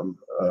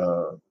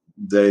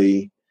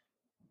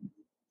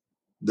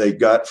they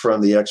got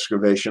from the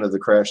excavation of the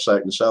crash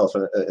site itself.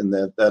 And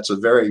that's a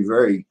very,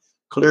 very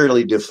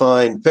clearly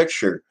defined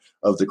picture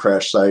of the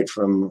crash site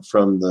from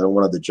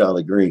one of the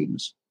Jolly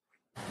Greens.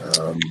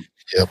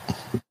 Yep.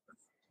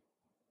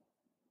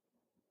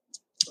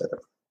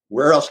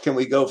 Where else can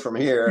we go from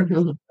here?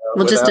 Mm-hmm.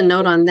 Well, just a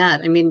note on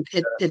that. I mean,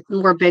 it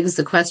more begs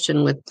the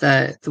question with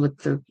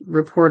the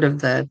report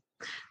of the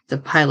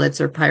pilots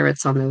or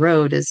pirates on the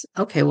road is,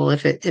 okay, well,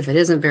 if it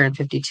isn't Baron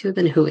 52,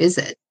 then who is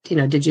it?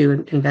 Did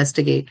you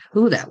investigate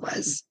who that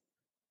was?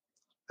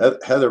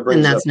 Heather brings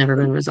and that's up, never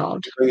been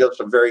resolved. Brings up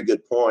a very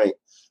good point.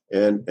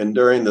 And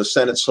during the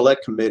Senate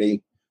Select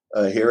Committee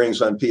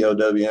hearings on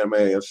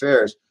POWMA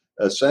affairs,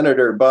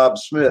 Senator Bob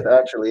Smith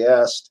actually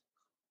asked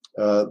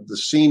the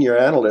senior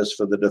analyst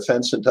for the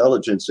Defense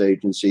Intelligence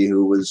Agency,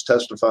 who was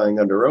testifying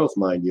under oath,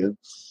 mind you,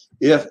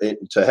 if,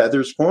 to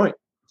Heather's point,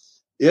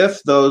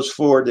 if those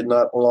four did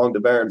not belong to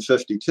Baron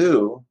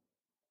 52,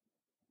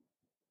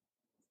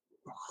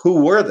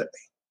 who were they?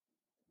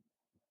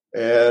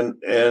 And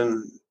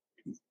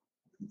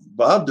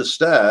Bob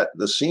Destat,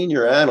 the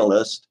senior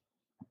analyst,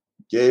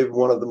 gave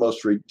one of the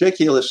most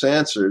ridiculous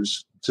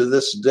answers to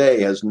this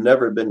day, has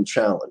never been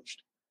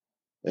challenged.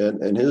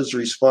 And his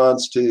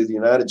response to the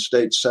United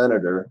States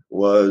Senator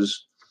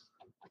was,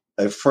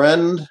 a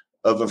friend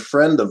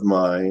of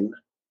mine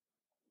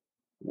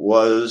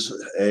was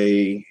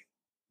a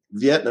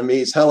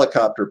Vietnamese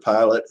helicopter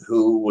pilot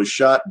who was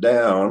shot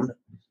down,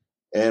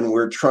 and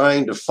we're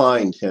trying to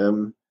find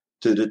him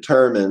to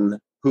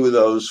determine who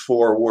those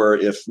four were,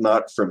 if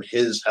not from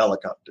his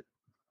helicopter.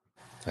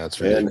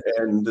 That's right.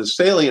 And the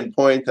salient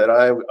point that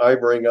I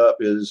bring up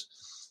is,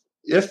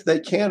 if they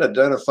can't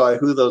identify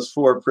who those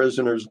four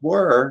prisoners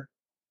were,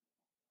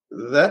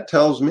 that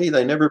tells me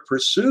they never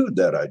pursued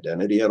that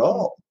identity at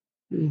all.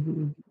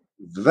 Mm-hmm.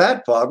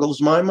 That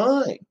boggles my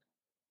mind.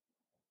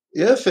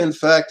 If, in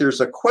fact, there's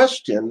a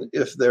question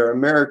if they're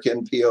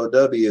American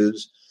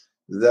POWs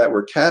that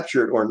were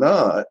captured or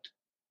not,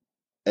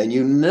 and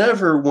you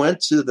never went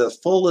to the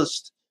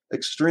fullest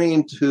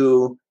extreme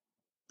to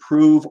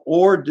prove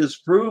or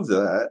disprove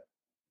that,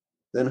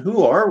 then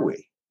who are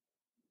we?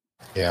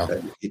 Yeah.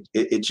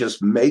 It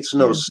just makes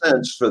no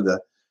sense for the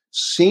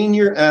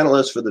senior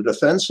analyst for the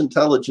Defense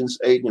Intelligence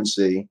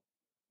Agency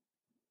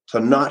to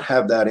not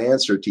have that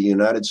answer to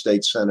United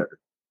States Senator.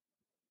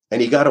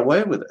 and he got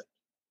away with it.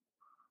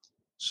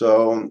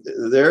 So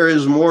there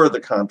is more of the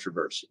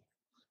controversy.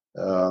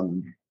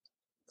 And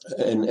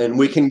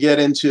we can get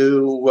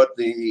into what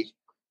the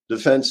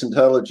Defense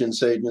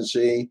Intelligence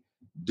Agency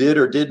did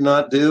or did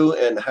not do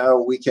and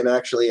how we can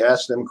actually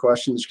ask them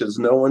questions, because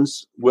no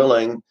one's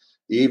willing.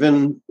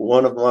 Even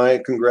one of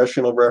my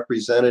congressional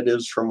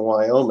representatives from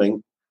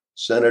Wyoming,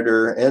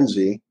 Senator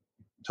Enzi,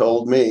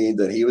 told me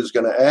that he was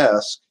going to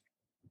ask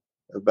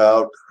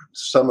about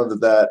some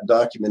of that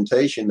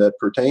documentation that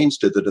pertains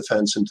to the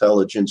Defense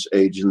Intelligence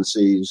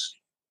Agency's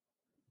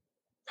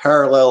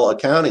parallel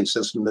accounting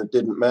system that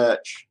didn't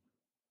match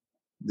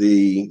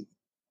the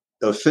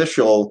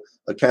official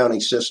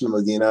accounting system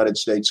of the United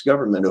States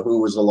government, of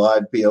who was a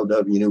live POW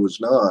and who was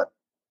not.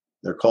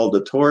 They're called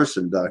the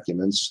Torsen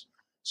documents.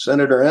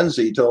 Senator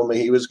Enzi told me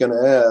he was going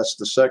to ask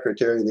the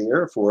Secretary of the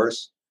Air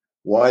Force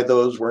why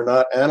those were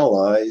not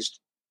analyzed,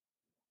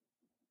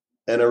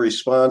 and a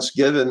response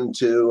given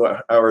to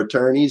our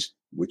attorneys,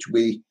 which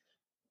we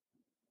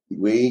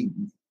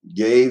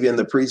gave in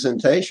the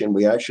presentation.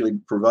 We actually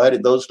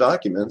provided those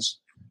documents,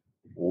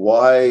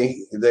 why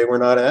they were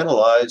not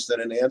analyzed,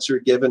 and an answer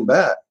given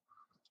back.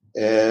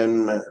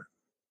 And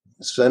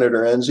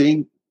Senator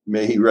Enzi,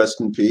 may he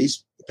rest in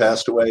peace,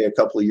 passed away a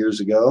couple of years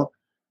ago.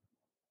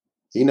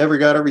 He never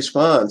got a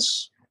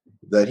response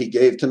that he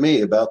gave to me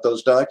about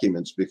those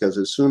documents, because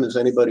as soon as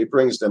anybody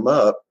brings them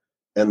up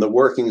and the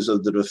workings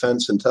of the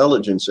Defense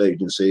Intelligence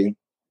Agency,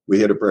 we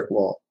hit a brick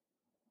wall.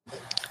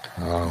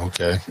 Oh,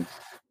 okay.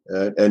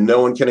 And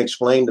no one can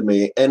explain to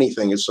me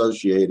anything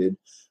associated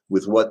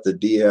with what the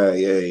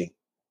DIA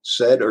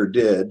said or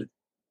did,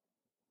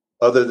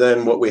 other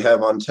than what we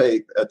have on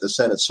tape at the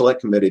Senate Select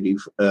Committee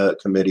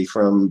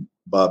from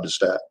Bob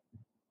DeStat.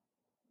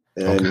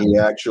 And He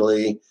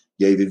actually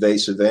gave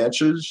evasive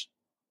answers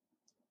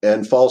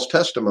and false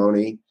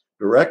testimony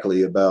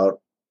directly about,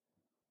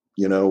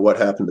 what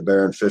happened to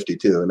Baron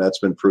 52. And that's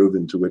been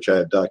proven, to which I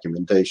have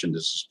documentation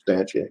to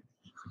substantiate.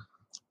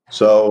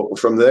 So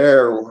from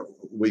there,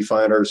 we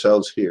find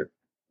ourselves here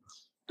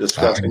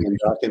discussing and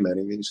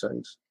documenting these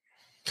things.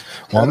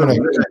 Well, what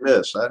did I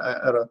miss?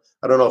 I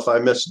don't know if I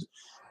missed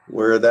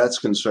where that's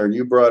concerned.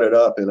 You brought it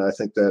up, and I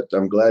think that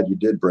I'm glad you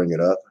did bring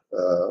it up.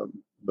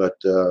 But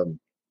there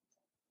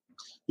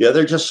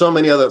are just so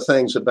many other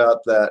things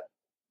about that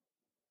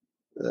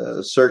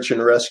search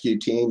and rescue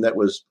team that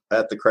was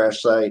at the crash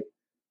site.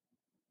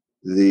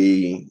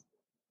 The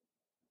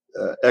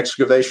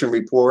excavation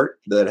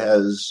report that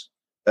has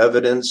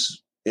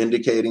evidence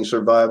indicating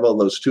survival,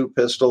 those 2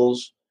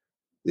 pistols,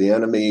 the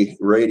enemy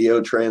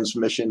radio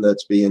transmission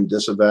that's being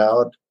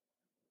disavowed,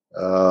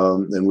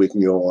 and we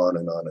can go on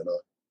and on and on.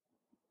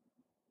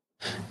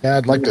 Yeah,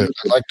 I'd like to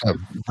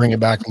bring it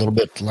back a little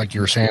bit, like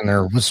you were saying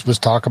there. Let's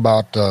talk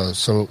about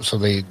so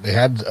they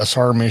had a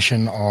SAR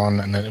mission on,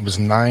 and then it was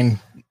 9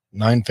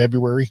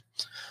 February.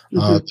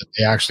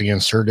 They actually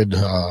inserted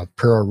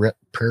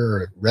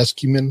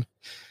pararescuemen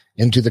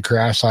into the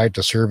crash site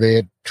to survey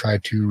it, try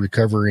to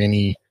recover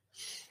any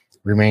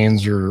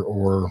remains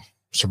or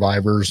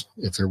survivors,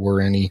 if there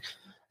were any.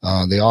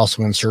 They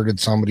also inserted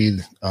somebody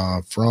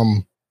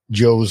from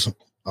Joe's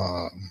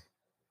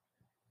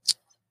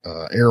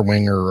air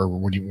wing or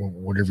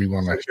whatever you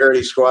want to.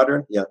 Security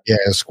squadron,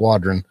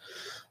 squadron,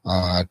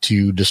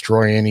 to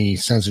destroy any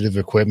sensitive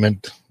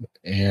equipment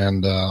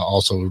and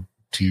also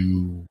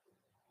to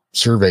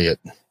survey it.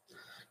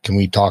 Can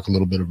we talk a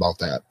little bit about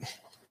that?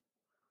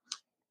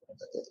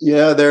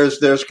 Yeah,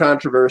 there's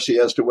controversy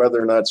as to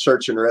whether or not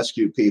search and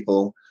rescue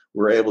people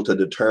were able to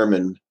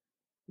determine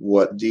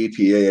what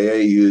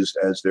DPAA used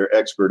as their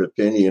expert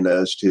opinion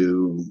as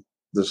to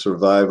the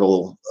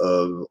survival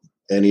of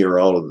any or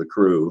all of the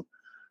crew.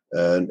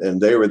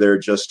 And they were there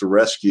just to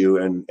rescue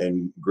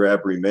and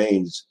grab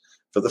remains.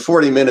 For the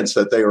 40 minutes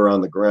that they were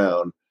on the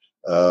ground,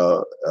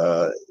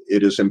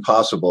 it is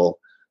impossible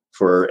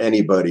for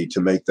anybody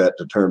to make that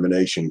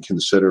determination,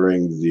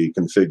 considering the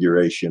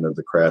configuration of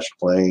the crashed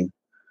plane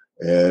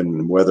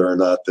and whether or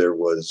not there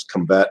was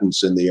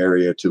combatants in the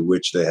area to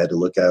which they had to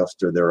look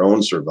after their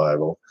own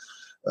survival,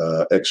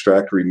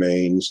 extract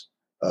remains,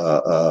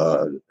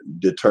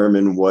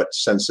 determine what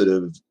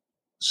sensitive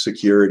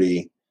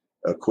security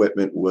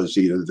equipment was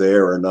either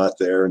there or not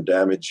there, and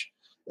damage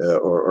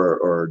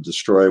or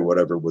destroy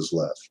whatever was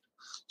left.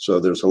 So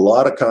there's a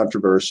lot of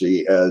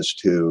controversy as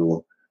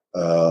to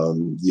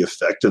the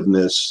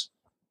effectiveness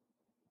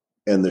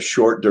and the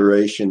short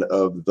duration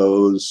of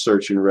those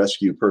search and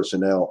rescue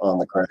personnel on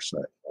the crash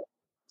site,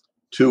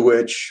 to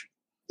which,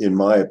 in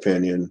my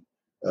opinion,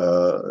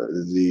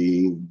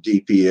 the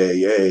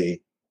DPAA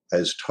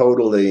has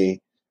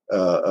totally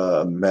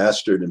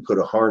mastered and put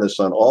a harness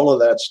on all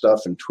of that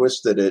stuff and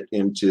twisted it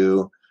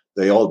into,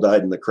 they all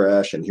died in the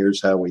crash and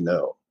here's how we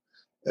know.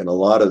 And a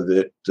lot of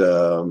it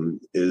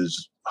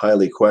is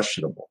highly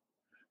questionable.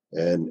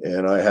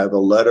 And I have a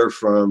letter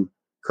from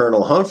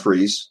Colonel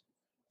Humphreys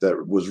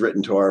that was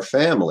written to our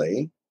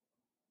family,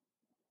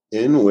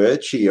 in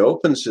which he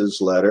opens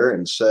his letter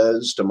and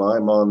says to my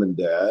mom and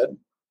dad,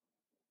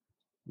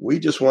 we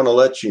just want to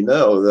let you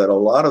know that a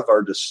lot of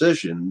our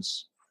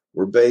decisions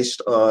were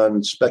based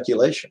on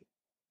speculation.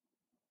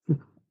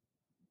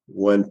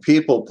 When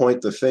people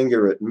point the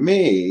finger at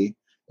me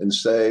and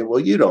say, well,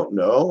 you don't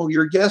know,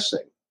 you're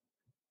guessing.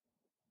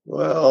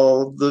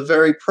 Well, the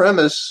very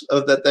premise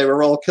of that they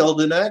were all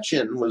killed in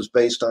action was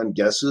based on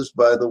guesses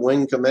by the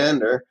wing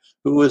commander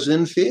who was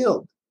in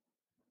field.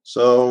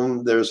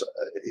 So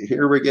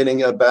here we're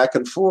getting a back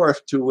and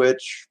forth to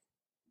which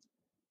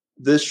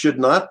this should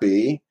not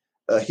be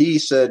a he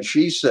said,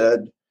 she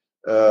said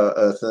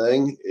a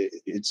thing.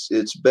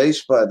 It's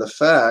based by the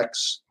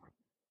facts,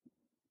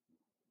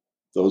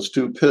 those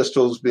two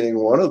pistols being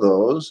one of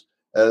those,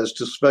 as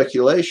to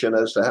speculation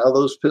as to how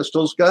those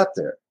pistols got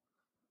there.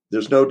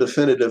 There's no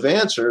definitive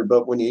answer,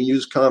 but when you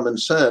use common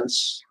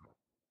sense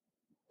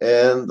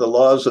and the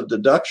laws of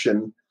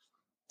deduction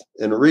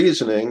and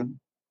reasoning,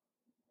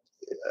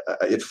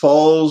 it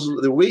falls.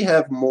 We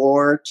have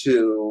more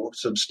to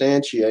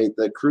substantiate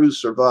that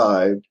Cruz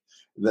survived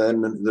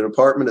than the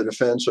Department of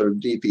Defense or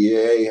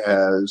DPA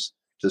has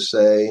to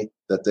say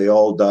that they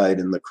all died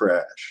in the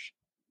crash.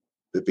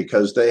 But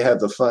because they have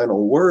the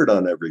final word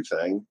on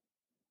everything,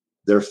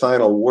 their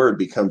final word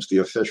becomes the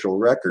official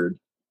record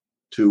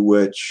to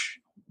which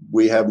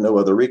we have no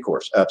other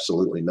recourse.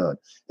 Absolutely none.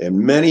 And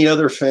many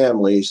other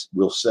families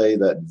will say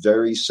that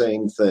very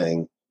same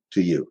thing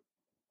to you.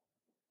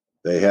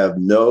 They have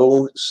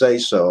no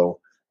say-so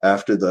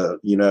after the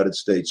United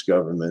States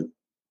government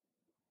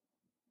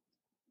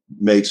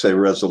makes a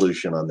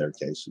resolution on their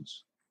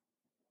cases.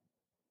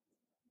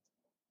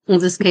 Well,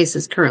 this case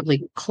is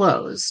currently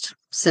closed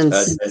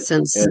since.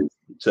 And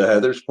to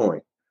Heather's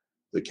point,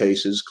 the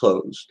case is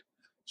closed.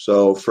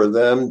 So for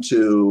them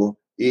to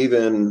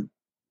even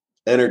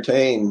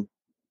entertain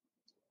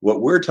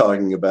what we're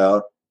talking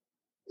about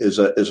is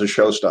a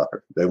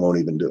showstopper. They won't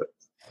even do it.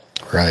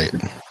 Right.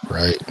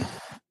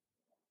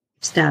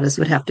 Status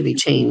would have to be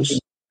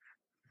changed.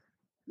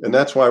 And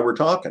that's why we're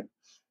talking.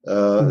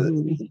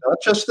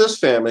 Not just this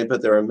family,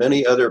 but there are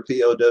many other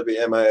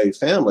POW/MIA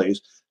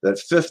families that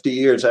 50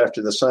 years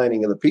after the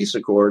signing of the peace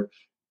accord,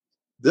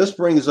 this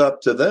brings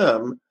up to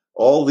them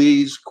all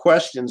these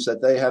questions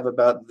that they have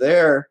about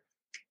their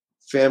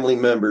family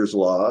members'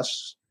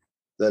 loss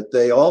that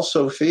they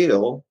also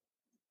feel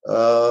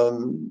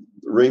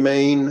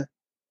remain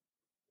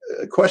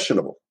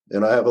questionable.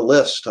 And I have a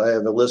list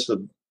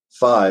of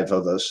 5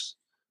 of us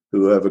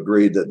who have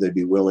agreed that they'd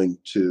be willing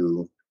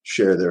to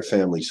share their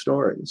family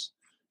stories.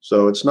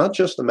 So it's not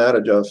just the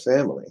Matajov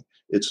family.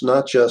 It's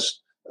not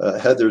just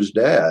Heather's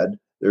dad.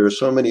 There are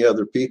so many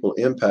other people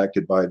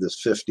impacted by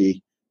this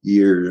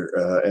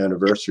 50-year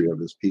anniversary of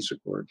this peace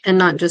accord. And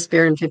not just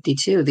Baron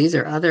 52. These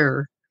are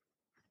other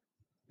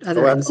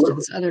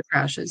incidents, other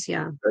crashes.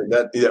 Yeah.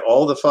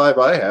 All the 5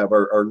 I have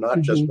are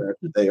not just Baron.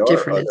 They are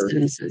different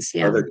incidences.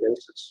 Yeah. Other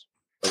cases.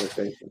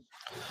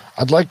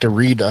 I'd like to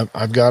read.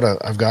 I've got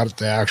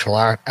the actual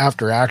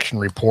after action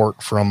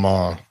report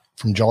from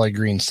Jolly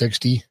Green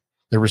 60.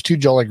 There was 2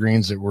 Jolly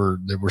Greens that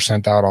were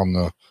sent out on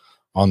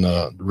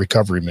the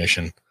recovery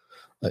mission,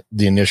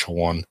 the initial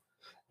one,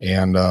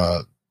 and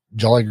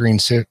Jolly Green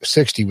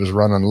 60 was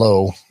running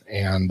low.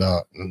 And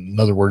in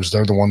other words,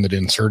 they're the one that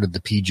inserted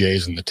the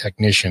PJs and the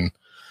technician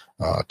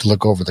to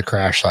look over the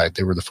crash site.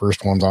 They were the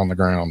first ones on the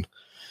ground,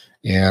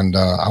 and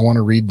I want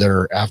to read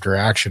their after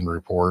action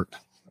report.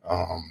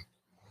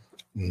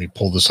 Let me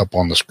pull this up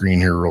on the screen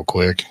here real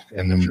quick,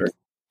 and then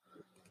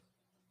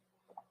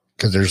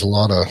because there's a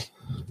lot of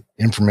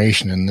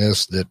information in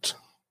this that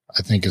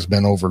I think has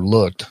been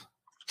overlooked.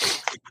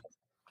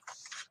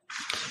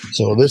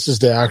 So this is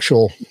the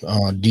actual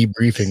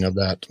debriefing of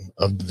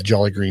the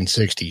Jolly Green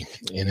 60,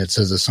 and it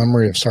says a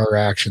summary of SAR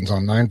actions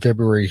on 9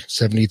 February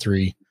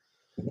 73.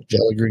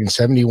 Jolly Green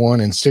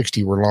 71 and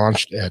 60 were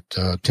launched at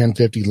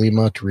 10:50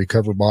 Lima to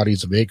recover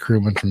bodies of 8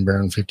 crewmen from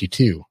Baron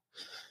 52.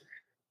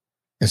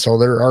 And so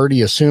they're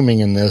already assuming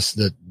in this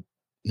that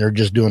they're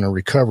just doing a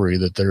recovery,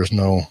 that there's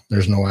no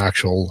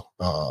actual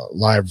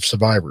live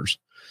survivors.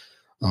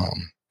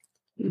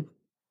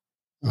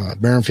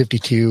 Baron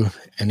 52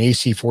 and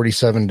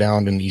AC-47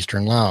 downed in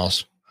eastern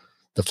Laos.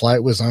 The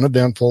flight was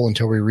uneventful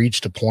until we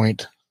reached a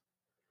point.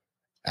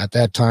 At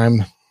that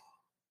time,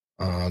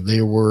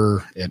 they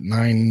were at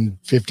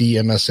 950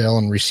 MSL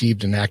and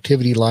received an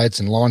activity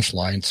lights and launch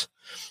lights.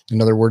 In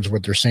other words,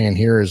 what they're saying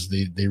here is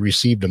they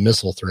received a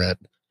missile threat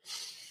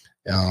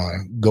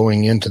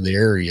going into the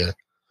area.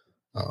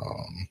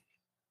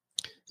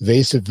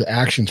 Evasive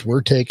actions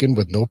were taken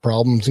with no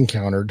problems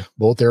encountered.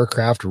 Both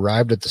aircraft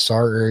arrived at the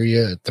SAR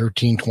area at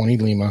 1320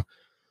 Lima.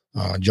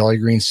 Jolly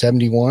Green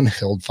 71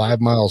 held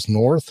 5 miles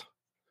north,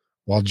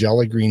 while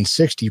Jolly Green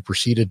 60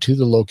 proceeded to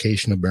the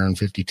location of Baron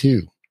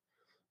 52.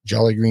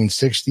 Jolly Green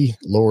 60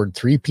 lowered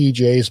 3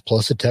 PJs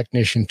plus a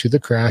technician to the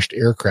crashed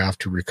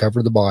aircraft to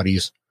recover the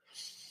bodies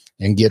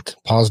and get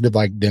positive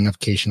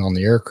identification on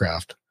the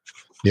aircraft.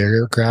 The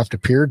aircraft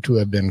appeared to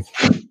have been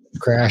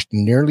crashed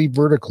nearly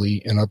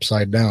vertically and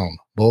upside down.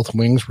 Both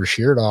wings were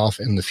sheared off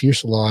and the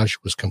fuselage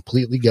was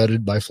completely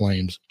gutted by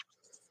flames.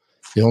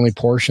 The only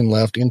portion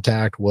left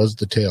intact was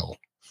the tail.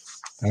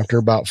 After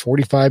about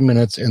 45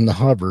 minutes in the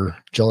hover,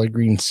 Jolly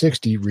Green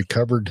 60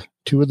 recovered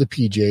 2 of the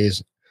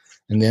PJs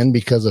and then,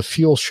 because of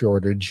fuel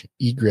shortage,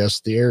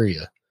 egressed the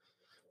area.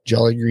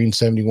 Jolly Green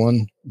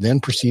 71 then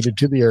proceeded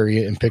to the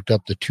area and picked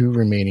up the 2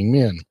 remaining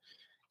men.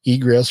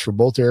 Egress for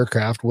both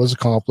aircraft was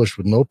accomplished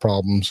with no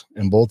problems,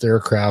 and both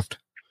aircraft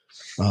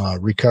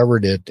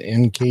recovered at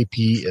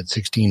NKP at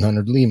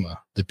 1600 Lima.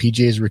 The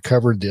PJs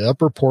recovered the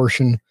upper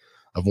portion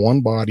of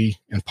one body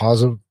and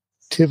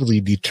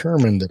positively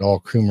determined that all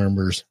crew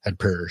members had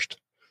perished.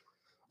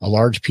 A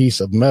large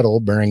piece of metal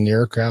bearing the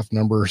aircraft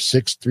number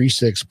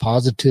 636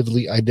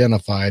 positively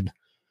identified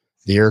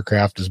the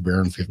aircraft as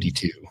Baron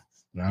 52.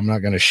 Now, I'm not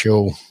going to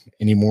show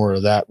any more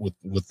of that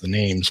with the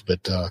names,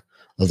 but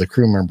of the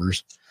crew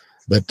members.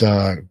 But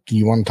do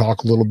you want to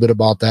talk a little bit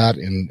about that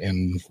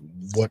and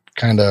what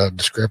kind of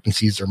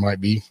discrepancies there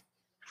might be?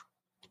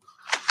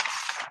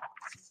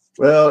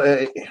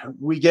 Well,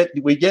 we get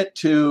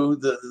to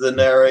the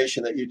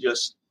narration that you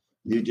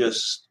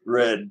just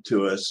read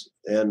to us,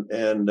 and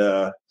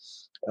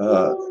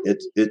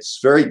it's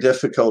very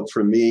difficult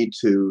for me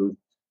to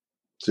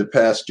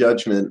pass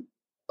judgment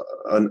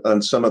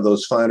on some of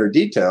those finer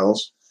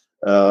details,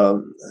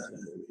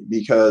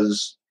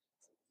 because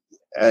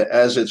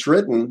as it's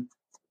written,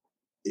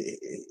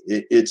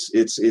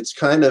 it's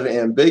kind of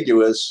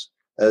ambiguous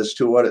as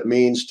to what it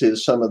means to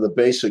some of the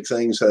basic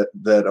things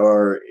that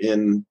are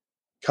in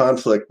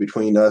conflict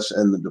between us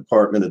and the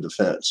Department of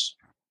Defense.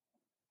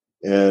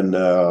 And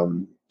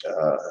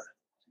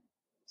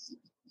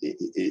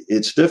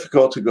it's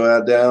difficult to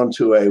go down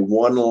to a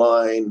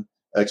one-line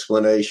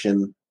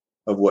explanation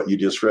of what you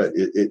just read.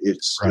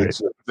 It's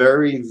a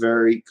very,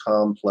 very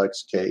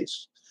complex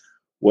case.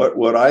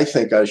 What I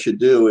think I should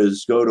do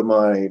is go to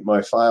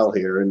my file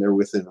here, and they're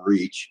within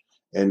reach,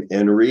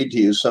 and read to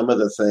you some of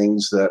the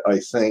things that I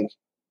think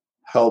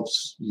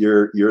helps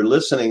your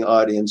listening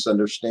audience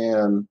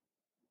understand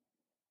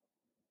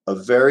a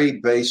very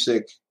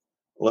basic,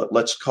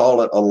 let's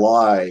call it a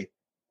lie,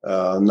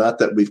 not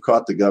that we've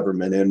caught the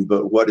government in,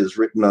 but what is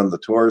written on the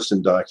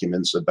Torreson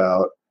documents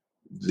about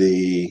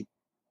the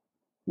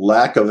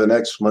lack of an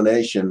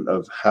explanation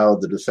of how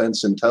the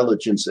Defense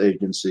Intelligence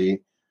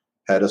Agency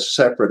had a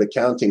separate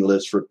accounting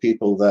list for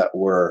people that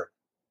were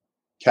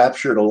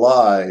captured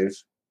alive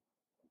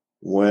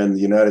when the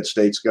United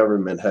States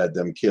government had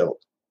them killed.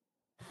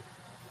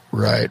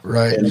 Right.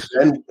 And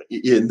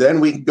then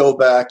we can go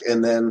back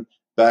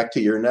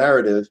to your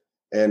narrative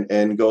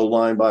and go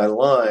line by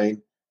line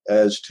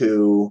as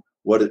to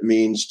what it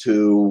means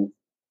to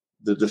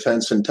the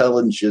Defense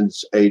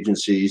Intelligence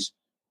Agency's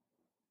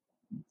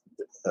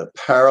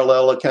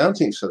parallel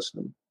accounting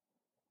system.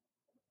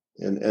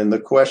 And the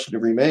question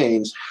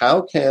remains,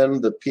 how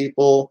can the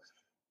people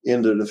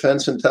in the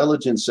Defense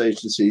Intelligence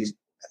Agencies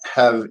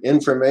have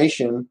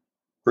information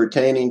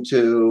pertaining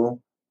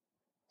to,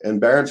 and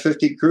Baron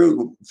 52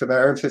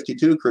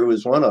 crew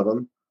is one of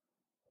them,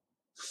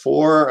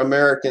 4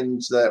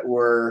 Americans that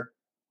were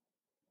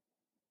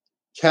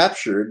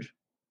captured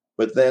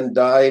but then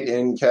died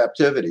in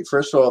captivity?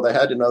 First of all, they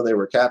had to know they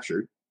were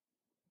captured.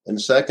 And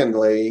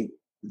secondly,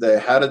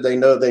 how did they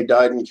know they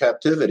died in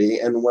captivity,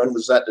 and when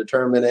was that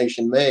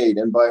determination made,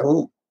 and by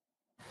whom?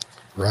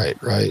 Right.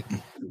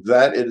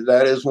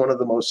 That is one of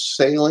the most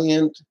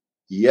salient,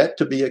 yet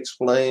to be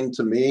explained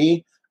to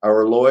me,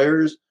 our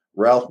lawyers,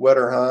 Ralph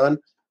Wetterhahn,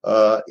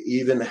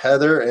 even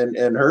Heather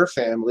and her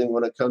family,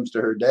 when it comes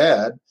to her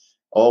dad,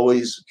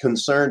 always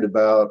concerned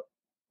about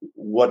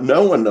what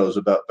no one knows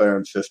about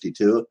Baron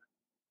 52.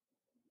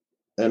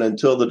 And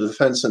until the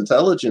Defense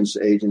Intelligence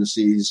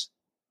Agency's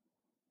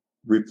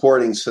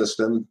reporting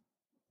system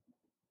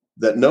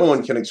that no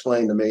one can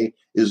explain to me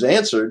is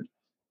answered,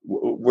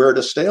 we're at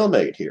a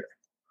stalemate here.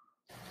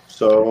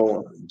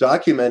 So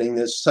documenting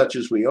this such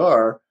as we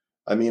are,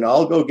 I mean,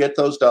 I'll go get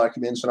those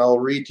documents and I'll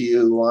read to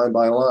you line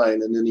by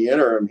line. And in the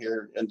interim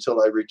here,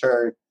 until I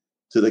return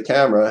to the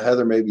camera,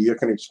 Heather, maybe you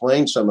can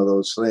explain some of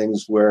those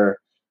things where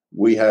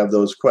we have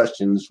those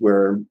questions,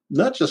 where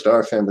not just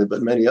our family,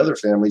 but many other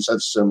families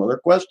have similar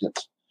questions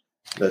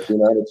that the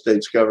United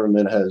States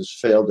government has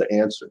failed to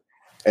answer.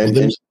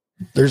 And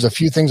there's a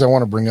few things I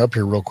want to bring up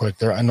here real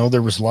quick. I know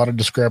there was a lot of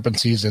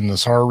discrepancies in the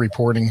SAR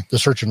reporting, the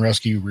search and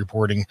rescue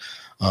reporting,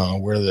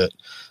 where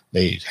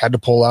they had to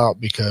pull out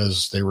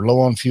because they were low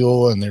on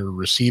fuel and they were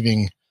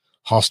receiving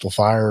hostile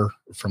fire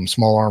from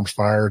small arms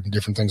fire and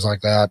different things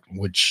like that,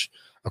 which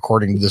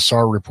according to the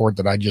SAR report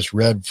that I just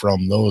read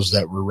from those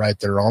that were right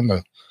there on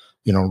the,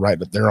 right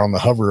there on the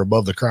hover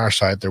above the crash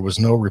site, there was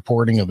no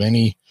reporting of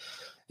any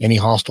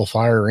hostile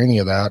fire or any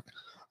of that.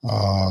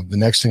 The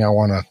next thing I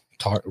want to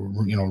talk,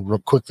 real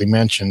quickly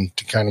mention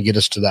to kind of get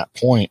us to that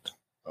point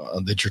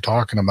that you're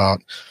talking about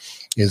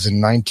is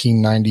in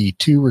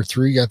 1992 or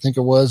 3, I think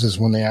it was, is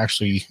when they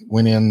actually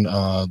went in,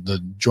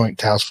 the Joint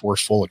Task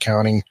Force Full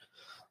Accounting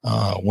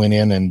went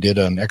in and did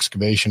an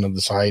excavation of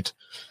the site.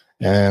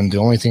 And the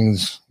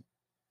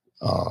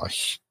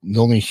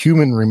only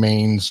human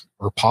remains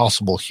or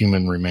possible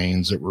human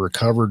remains that were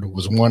recovered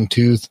was one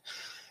tooth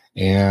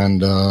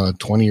and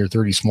 20 or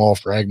 30 small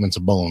fragments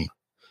of bone.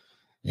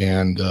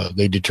 And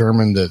they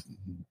determined that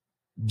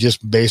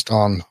just based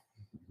on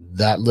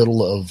that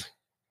little of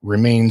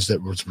remains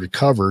that was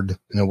recovered,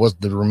 and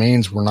the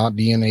remains were not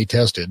DNA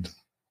tested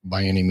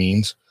by any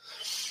means.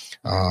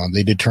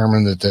 They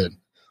determined that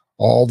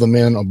all the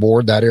men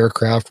aboard that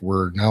aircraft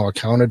were now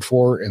accounted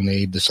for, and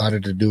they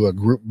decided to do a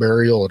group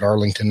burial at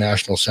Arlington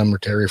National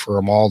Cemetery for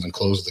them all and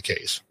close the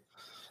case.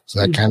 So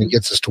that kind of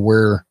gets us to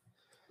where,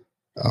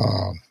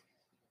 to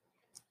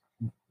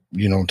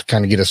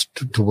kind of get us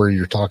to where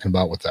you're talking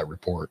about with that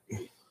report.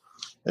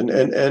 And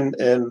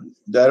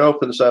that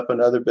opens up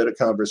another bit of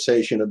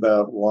conversation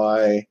about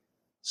why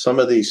some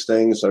of these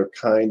things are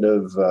kind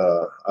of,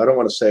 I don't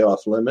want to say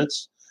off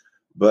limits,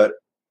 but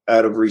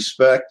out of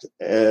respect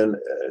and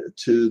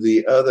to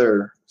the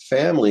other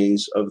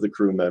families of the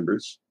crew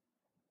members.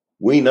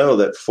 We know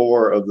that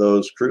 4 of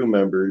those crew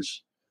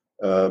members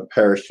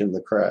perished in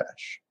the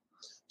crash.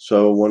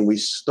 So when we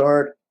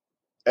start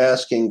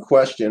asking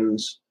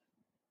questions,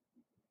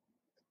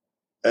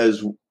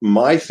 as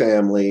my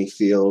family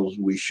feels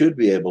we should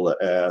be able to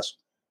ask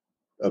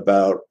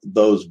about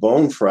those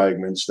bone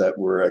fragments that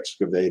were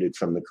excavated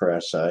from the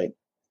crash site,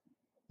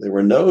 there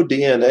were no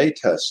DNA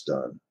tests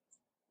done.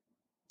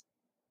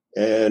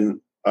 And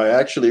I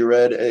actually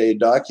read a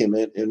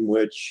document in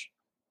which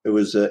it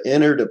was an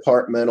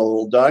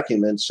interdepartmental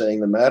document saying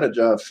the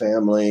Matajov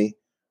family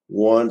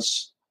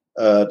wants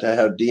to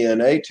have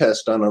DNA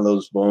tests done on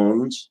those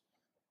bones,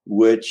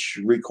 which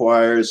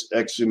requires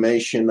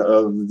exhumation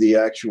of the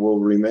actual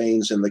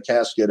remains in the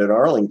casket at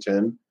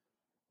Arlington.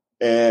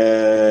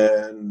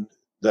 And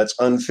that's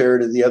unfair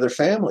to the other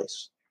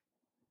families.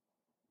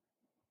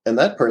 And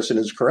that person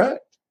is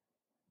correct.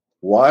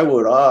 Why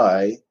would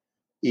I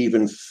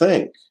even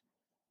think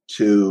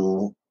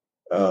to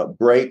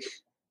break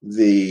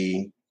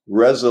the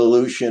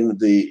resolution,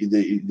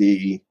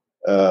 the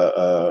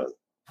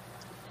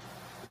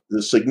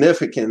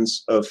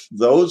significance of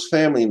those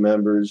family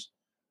members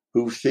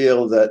who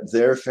feel that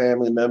their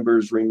family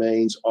members'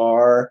 remains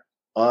are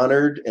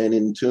honored and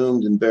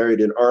entombed and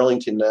buried in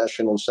Arlington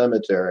National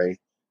Cemetery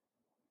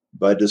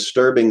by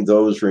disturbing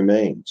those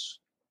remains?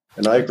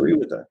 And I agree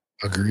with that.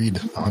 Agreed.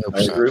 100%.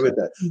 I agree with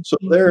that. So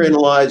therein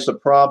lies the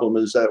problem,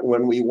 is that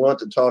when we want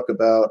to talk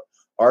about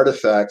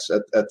artifacts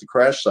at the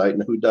crash site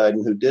and who died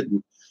and who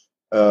didn't,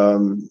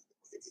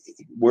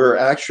 we're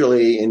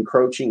actually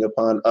encroaching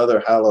upon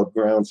other hallowed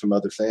ground from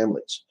other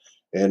families.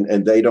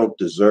 And they don't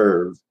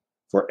deserve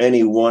for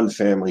any one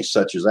family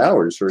such as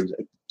ours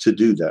to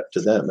do that to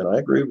them. And I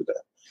agree with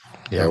that.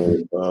 Yeah.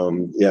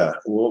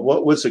 Well,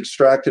 what was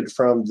extracted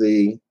from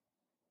the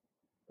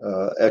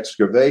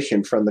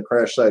excavation from the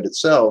crash site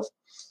itself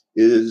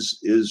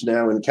is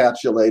now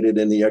encapsulated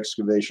in the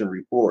excavation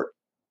report,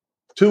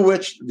 to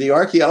which the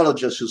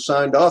archaeologist who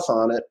signed off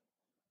on it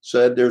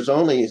said there's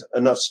only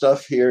enough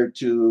stuff here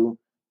to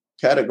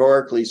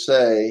categorically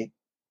say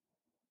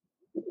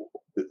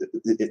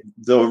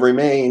the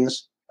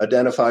remains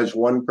identifies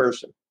one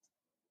person,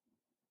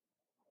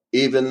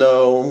 even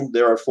though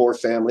there are 4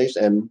 families,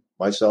 and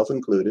myself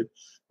included,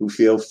 who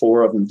feel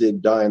 4 of them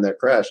did die in that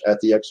crash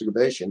at the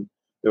excavation.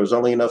 There was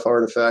only enough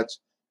artifacts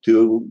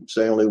to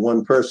say only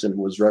one person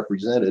was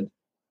represented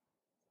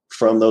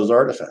from those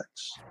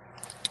artifacts.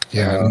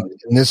 Yeah,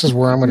 and this is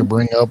where I'm going to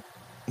bring up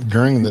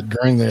during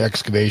the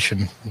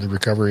excavation, the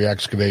recovery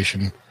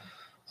excavation.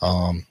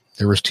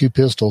 There was 2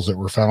 pistols that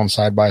were found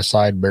side by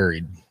side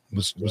buried.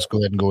 Let's go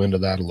ahead and go into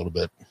that a little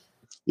bit.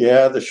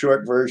 Yeah, the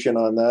short version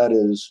on that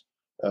is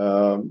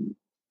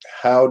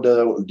how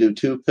do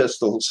 2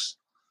 pistols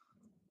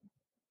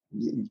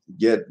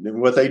get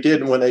what they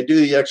did when they do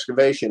the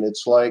excavation?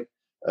 It's like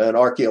an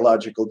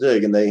archaeological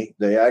dig, and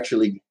they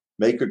actually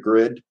make a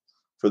grid.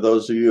 For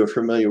those of you who are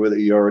familiar with it,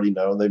 you already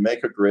know they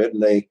make a grid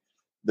and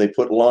they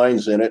put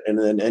lines in it, and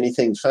then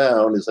anything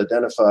found is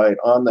identified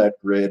on that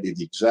grid, the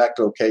exact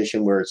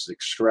location where it's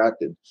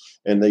extracted.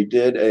 And they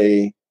did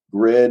a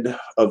grid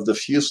of the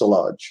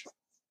fuselage,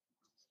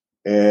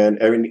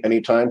 and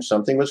anytime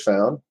something was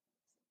found,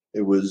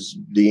 it was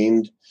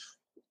deemed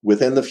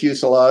within the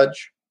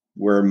fuselage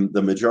where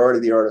the majority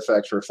of the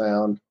artifacts were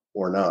found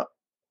or not.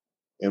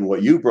 And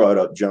what you brought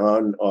up,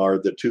 John, are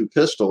the 2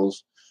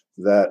 pistols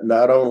that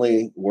not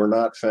only were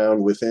not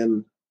found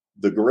within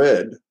the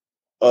grid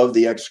of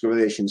the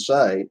excavation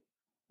site,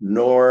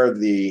 nor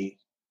the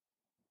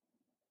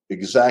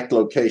exact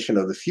location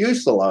of the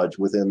fuselage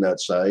within that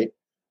site.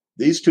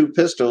 These 2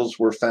 pistols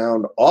were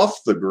found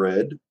off the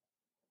grid,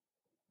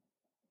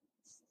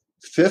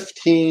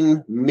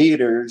 15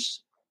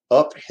 meters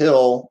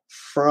uphill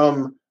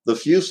from the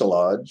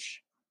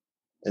fuselage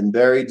and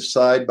buried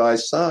side by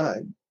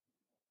side.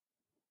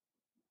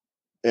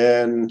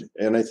 And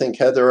I think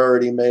Heather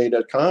already made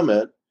a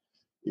comment.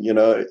 You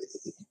know,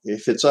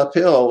 if it's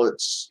uphill,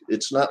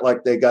 it's not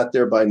like they got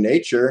there by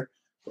nature.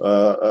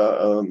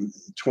 20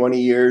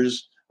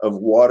 years of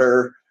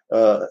water.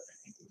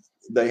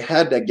 They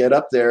had to get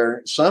up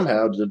there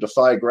somehow to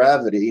defy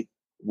gravity.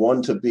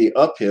 1, to be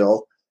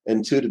uphill,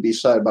 and 2, to be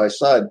side by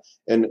side.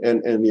 And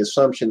the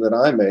assumption that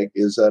I make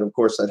is that, of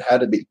course, that had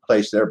to be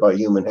placed there by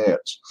human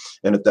hands.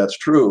 And if that's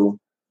true,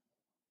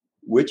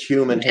 which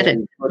human Did it.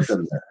 hand put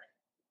them there.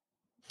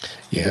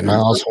 Yeah, and I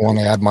also want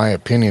to add my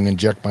opinion,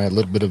 inject a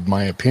little bit of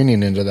my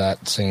opinion into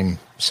that same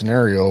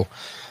scenario,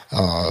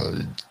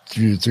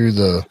 through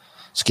the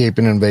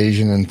escaping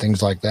invasion and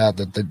things like that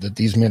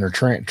these men are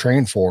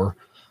trained for.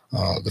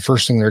 The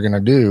first thing they're going to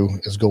do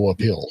is go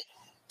uphill,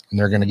 and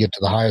they're going to get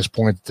to the highest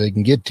point that they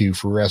can get to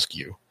for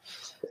rescue.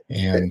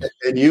 And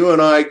you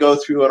and I go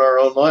through in our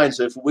own minds,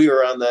 if we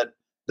were on that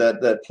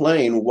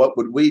plane, what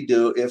would we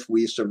do if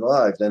we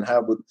survived? And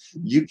how would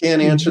you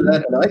can't answer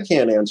that, and I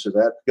can't answer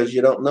that because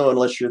you don't know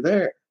unless you're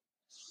there.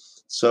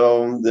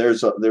 So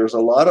there's a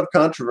lot of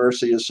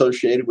controversy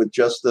associated with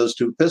just those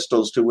two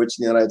pistols, to which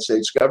the United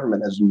States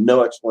government has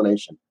no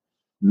explanation,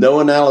 no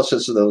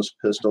analysis of those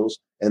pistols,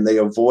 and they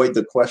avoid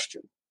the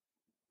question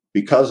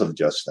because of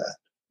just that.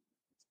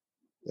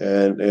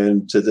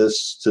 And to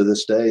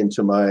this day, and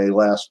to my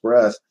last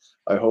breath,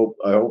 I hope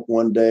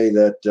one day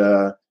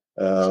that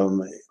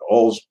I'm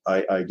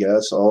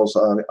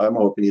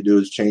hoping to do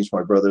is change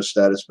my brother's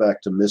status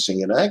back to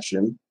missing in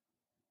action,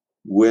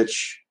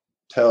 which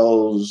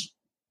tells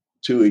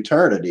to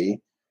eternity,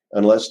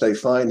 unless they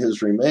find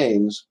his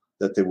remains,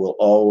 that they will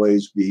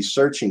always be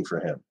searching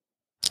for him.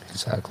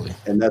 Exactly.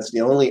 And that's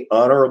the only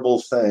honorable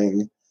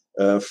thing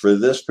for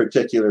this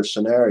particular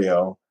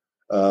scenario,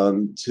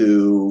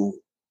 to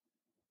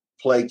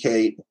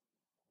placate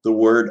the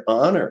word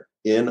honor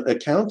in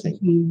accounting.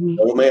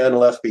 No man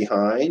left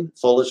behind,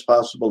 fullest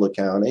possible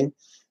accounting.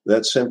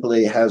 That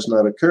simply has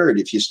not occurred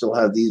if you still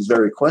have these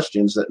very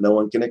questions that no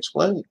one can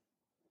explain.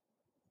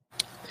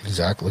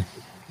 Exactly.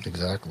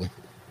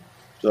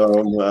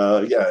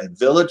 So,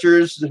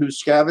 villagers who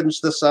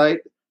scavenged the site,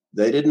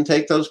 they didn't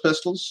take those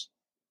pistols.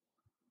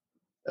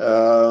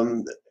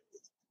 No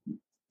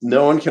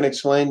one can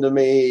explain to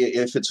me,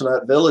 if it's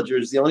not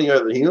villagers, the only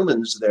other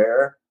humans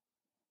there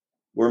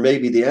were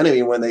maybe the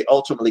enemy when they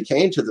ultimately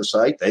came to the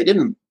site. They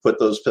didn't put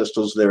those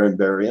pistols there and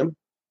bury them.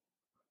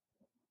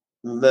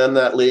 Then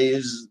that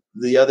leaves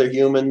the other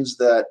humans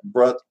that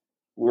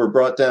were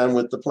brought down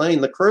with the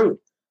plane, the crew.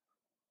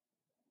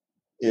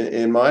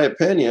 In my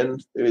opinion,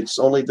 it's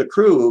only the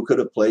crew who could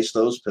have placed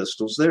those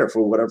pistols there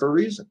for whatever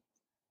reason.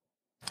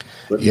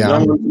 But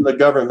no one from the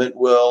government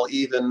will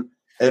even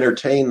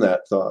entertain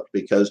that thought,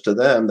 because to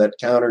them that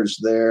counters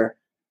their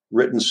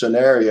written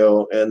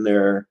scenario and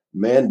their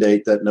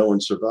mandate that no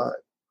one survived.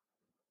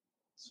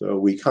 So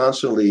we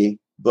constantly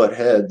butt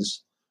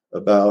heads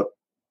about,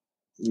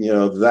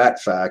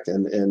 that fact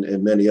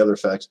and many other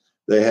facts.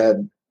 They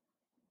had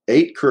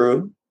 8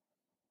 crew,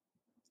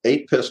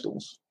 8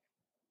 pistols.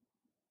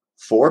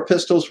 4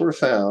 pistols were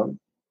found.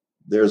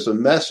 There's a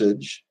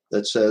message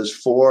that says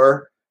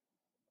 4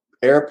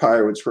 air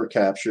pirates were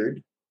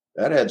captured.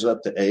 That adds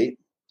up to 8.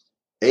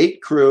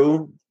 8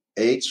 crew,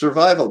 8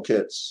 survival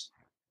kits.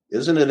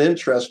 Isn't it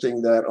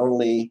interesting that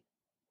only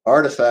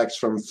artifacts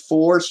from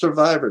 4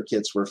 survivor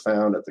kits were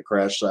found at the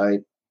crash site?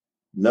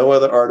 No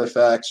other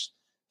artifacts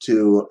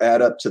to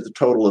add up to the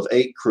total of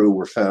 8 crew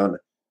were found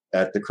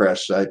at the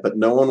crash site, but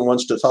no one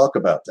wants to talk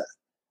about that.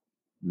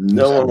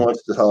 No one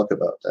wants to talk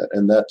about that.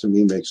 And that to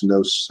me makes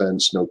no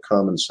sense, no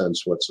common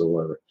sense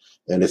whatsoever.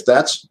 And if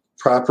that's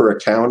proper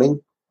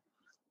accounting,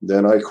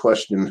 then I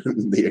question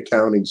the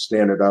accounting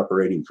standard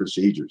operating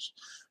procedures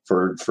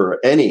for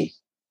any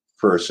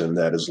person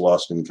that is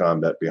lost in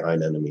combat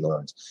behind enemy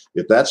lines.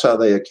 If that's how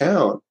they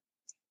account,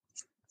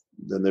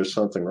 then there's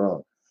something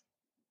wrong.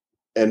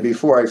 And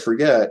before I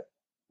forget,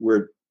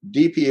 where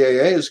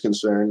DPAA is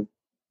concerned,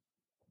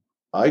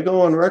 I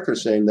go on record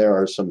saying there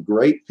are some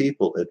great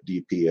people at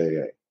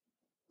DPAA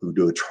who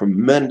do a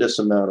tremendous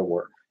amount of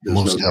work.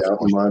 There's no doubt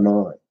in my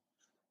mind.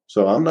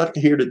 So I'm not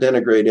here to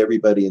denigrate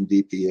everybody in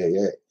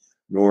DPAA,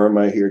 nor am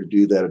I here to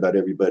do that about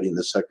everybody in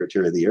the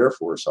Secretary of the Air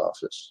Force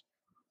office.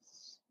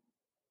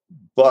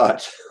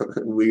 But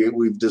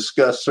we've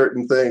discussed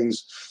certain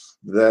things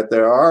that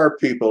there are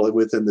people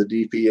within the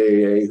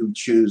DPAA who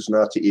choose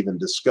not to even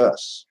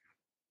discuss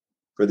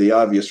for the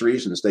obvious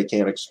reasons they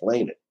can't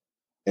explain it.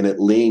 And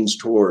it leans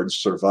towards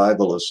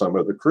survival of some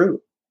of the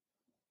crew.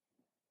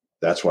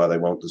 That's why they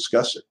won't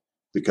discuss it,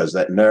 because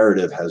that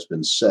narrative has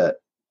been set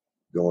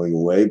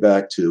going way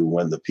back to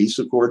when the peace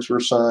accords were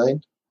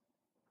signed,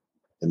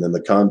 and then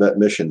the combat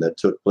mission that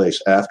took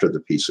place after the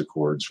peace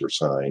accords were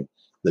signed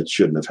that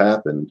shouldn't have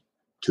happened,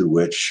 to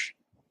which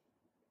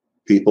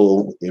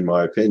people, in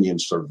my opinion,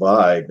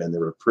 survived, and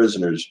there were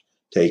prisoners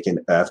taken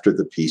after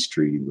the peace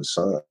treaty was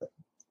signed.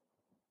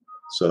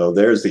 So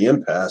there's the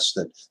impasse.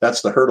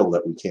 That's the hurdle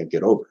that we can't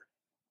get over.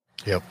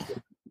 Yep.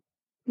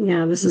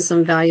 Yeah, this is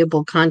some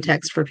valuable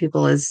context for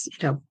people as,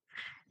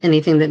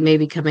 anything that may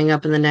be coming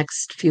up in the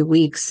next few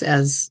weeks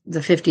as the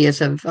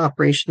 50th of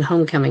Operation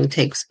Homecoming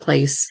takes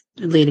place,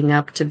 leading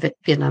up to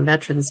Vietnam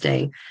Veterans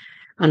Day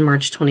on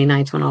March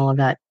 29th, when all of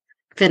that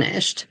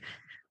finished.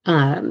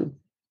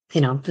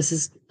 This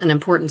is an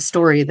important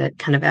story that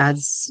kind of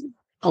adds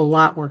a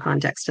lot more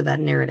context to that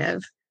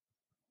narrative.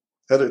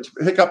 Heather, to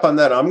pick up on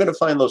that, I'm going to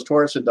find those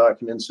Torrenson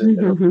documents and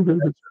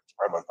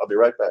I'll be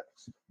right back.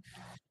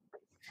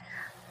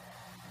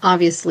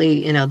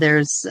 obviously,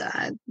 there's,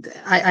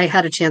 I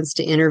had a chance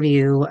to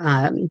interview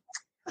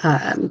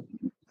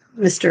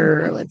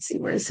Mr. Let's see,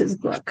 where's his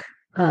book?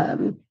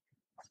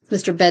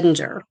 Mr.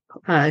 Bedinger,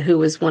 who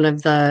was one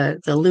of the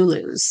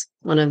Lulus,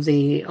 one of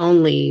the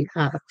only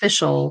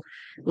official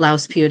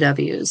Laos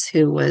POWs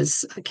who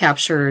was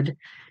captured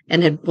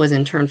and was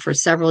interned for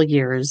several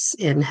years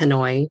in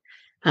Hanoi,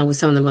 was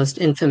some of the most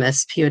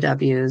infamous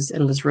POWs,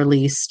 and was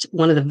released,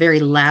 one of the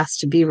very last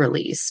to be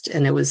released.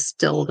 And it was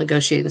still,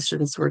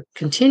 negotiations were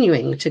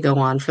continuing to go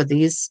on for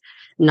these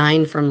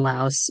 9 from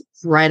Laos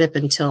right up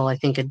until, I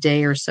think, a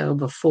day or so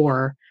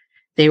before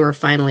they were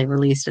finally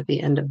released at the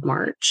end of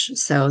March.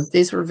 So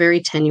these were very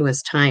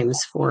tenuous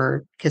times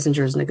for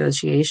Kissinger's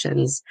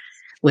negotiations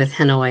with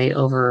Hanoi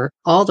over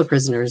all the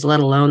prisoners, let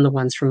alone the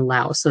ones from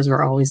Laos. Those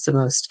were always the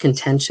most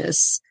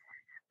contentious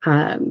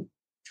ones.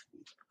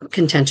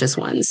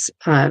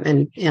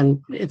 And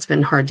it's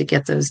been hard to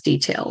get those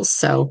details.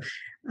 So,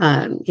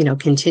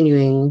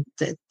 continuing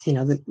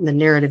the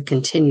narrative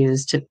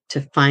continues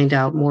to find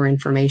out more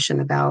information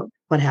about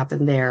what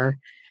happened there.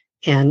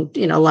 And,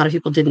 a lot of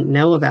people didn't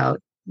know about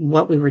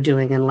what we were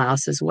doing in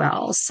Laos as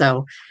well.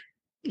 So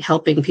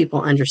helping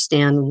people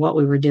understand what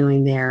we were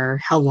doing there,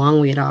 how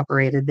long we had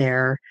operated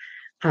there.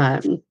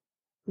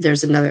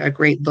 There's a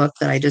great book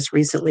that I just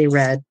recently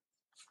read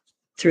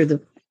through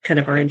the kind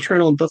of our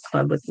internal book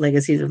club with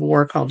Legacies of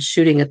War called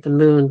Shooting at the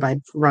Moon by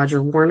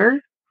Roger Warner.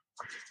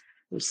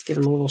 I'll just give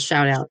him a little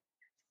shout out.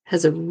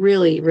 Has a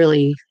really,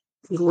 really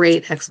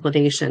great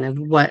explanation of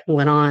what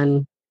went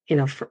on,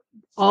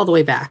 all the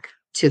way back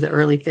to the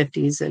early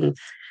 50s and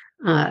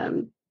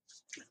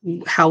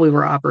how we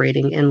were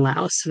operating in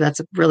Laos. So that's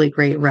a really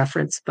great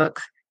reference book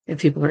if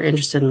people are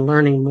interested in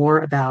learning more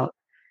about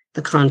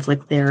the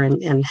conflict there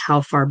and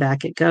how far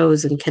back it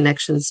goes and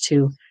connections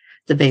to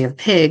the Bay of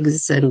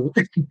Pigs. And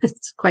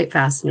it's quite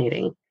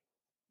fascinating.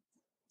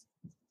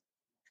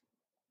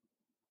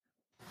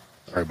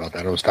 Sorry about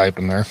that. I was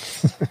typing there.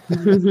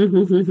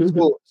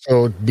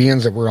 So being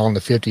that we're on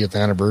the 50th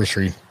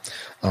anniversary,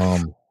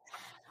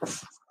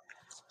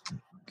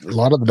 a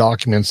lot of the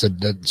documents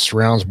that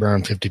surrounds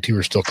Baron 52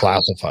 are still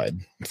classified,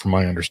 from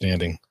my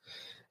understanding.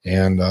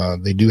 And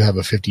they do have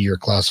a 50-year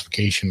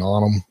classification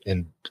on them.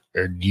 And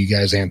do you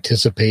guys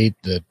anticipate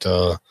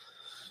that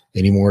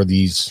any more of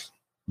these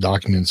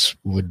documents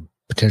would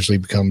potentially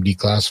become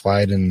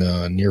declassified in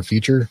the near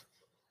future?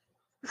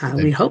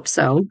 We hope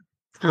so.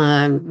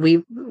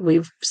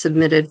 We've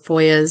submitted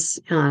FOIAs,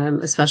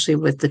 especially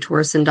with the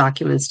Torsen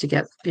documents, to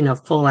get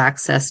full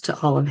access to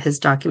all of his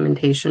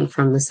documentation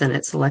from the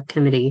Senate Select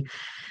Committee,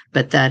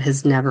 but that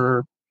has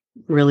never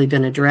really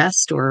been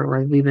addressed,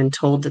 or we've been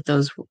told that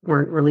those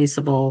weren't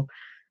releasable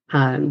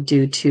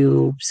due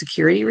to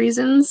security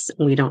reasons.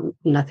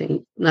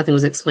 Nothing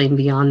was explained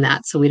beyond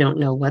that, so we don't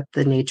know what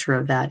the nature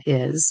of that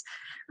is.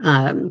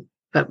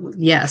 But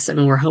yes, I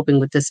mean, we're hoping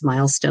with this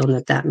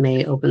milestone that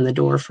may open the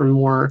door for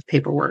more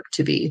paperwork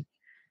to be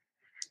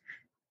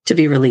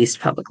released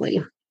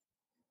publicly.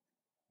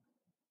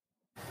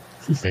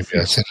 Maybe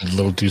I said it a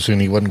little too soon.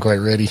 He wasn't quite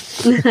ready.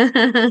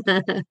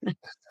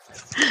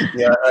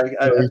 Yeah,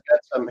 I've got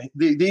some.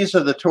 These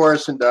are the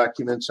Torsen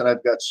documents, and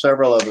I've got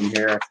several of them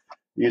here.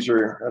 These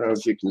are, I don't know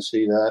if you can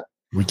see that.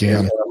 We can.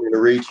 And I'm going to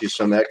read you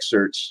some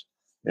excerpts.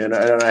 And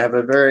I have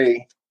a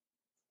very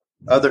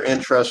other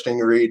interesting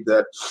read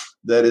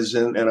that is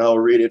in, and I'll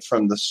read it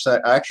from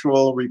the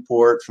actual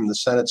report from the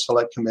Senate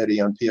Select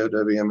Committee on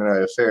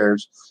POW/MNI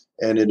Affairs.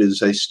 And it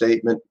is a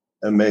statement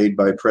made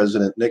by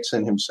President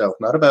Nixon himself,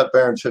 not about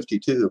Baron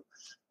 52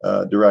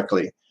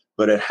 directly,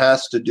 but it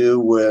has to do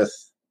with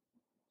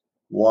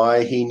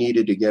why he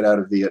needed to get out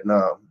of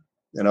Vietnam.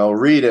 And I'll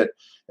read it,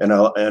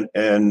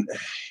 and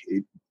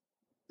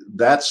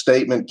that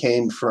statement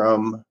came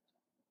from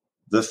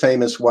the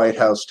famous White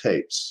House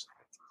tapes.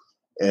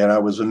 And I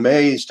was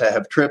amazed to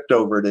have tripped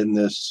over it in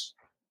this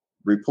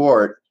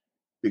report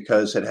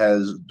because it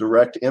has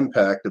direct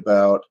impact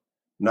about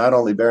not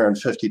only Baron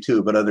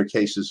 52, but other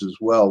cases as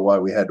well, why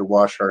we had to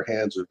wash our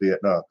hands of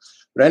Vietnam.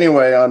 But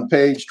anyway, on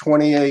page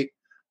 28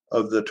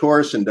 of the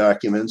Torsen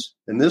documents,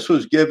 and this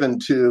was given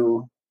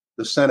to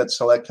the Senate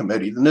Select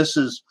Committee, and this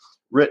is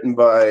written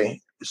by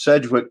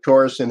Sedgwick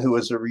Torsen, who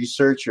was a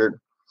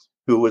researcher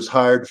who was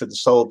hired for the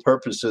sole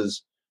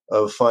purposes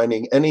of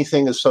finding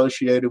anything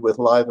associated with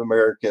live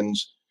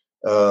Americans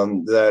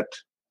that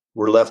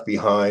were left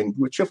behind,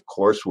 which of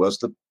course was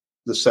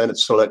the Senate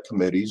Select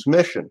Committee's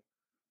mission.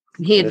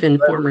 He had been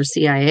former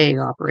CIA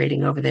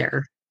operating over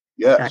there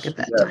back at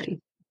that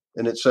time.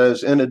 And it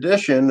says, in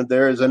addition,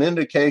 there is an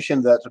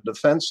indication that the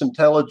Defense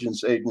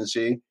Intelligence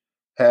Agency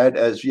had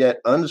as yet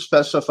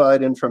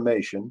unspecified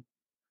information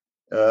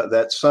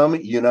that some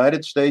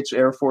United States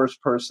Air Force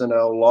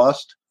personnel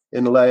lost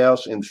in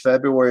Laos in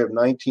February of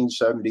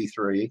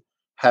 1973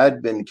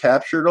 had been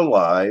captured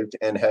alive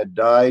and had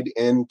died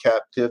in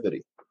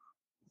captivity.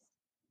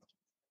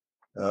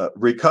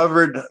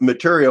 Recovered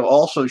material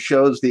also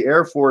shows the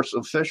Air Force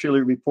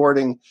officially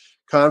reporting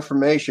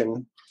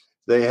confirmation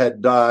they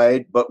had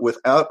died, but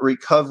without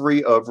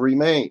recovery of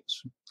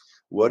remains.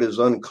 What is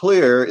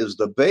unclear is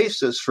the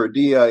basis for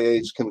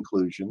DIA's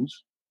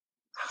conclusions,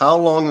 how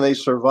long they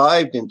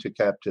survived into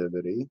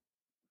captivity,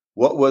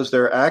 what was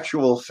their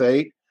actual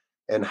fate,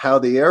 and how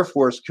the Air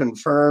Force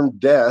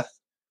confirmed death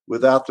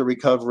without the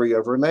recovery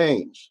of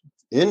remains.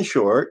 In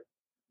short,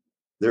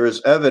 there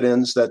is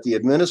evidence that the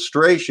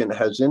administration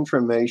has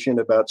information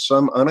about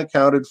some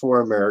unaccounted for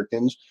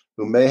Americans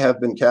who may have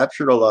been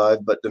captured alive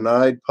but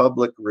denied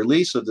public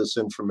release of this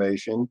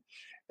information,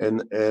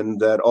 and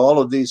that all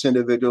of these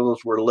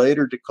individuals were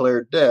later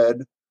declared dead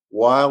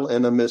while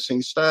in a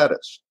missing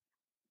status.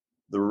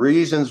 The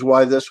reasons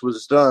why this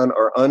was done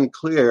are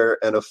unclear,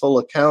 and a full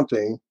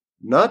accounting,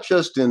 not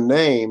just in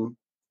name,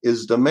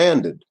 is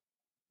demanded.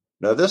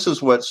 Now, this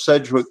is what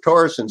Sedgwick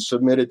Torreson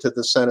submitted to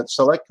the Senate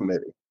Select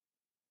Committee.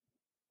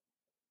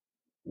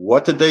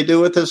 What did they do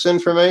with this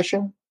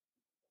information?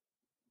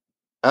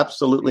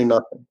 Absolutely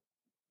nothing.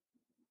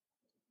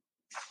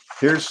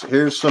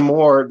 Here's some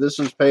more. This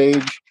is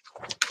page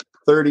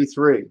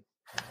 33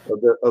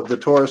 of the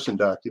Torreson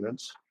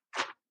documents.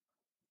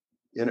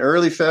 In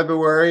early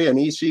February, an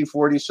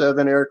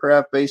EC-47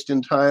 aircraft based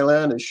in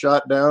Thailand is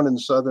shot down in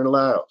southern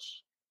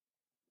Laos.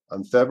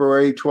 On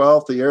February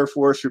 12th, the Air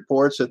Force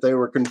reports that they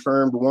were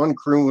confirmed one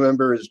crew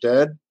member is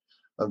dead.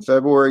 On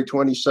February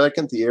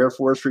 22nd, the Air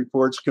Force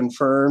reports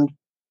confirmed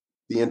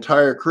the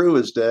entire crew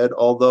is dead,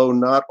 although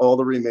not all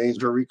the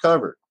remains were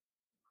recovered.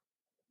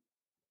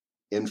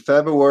 In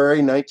February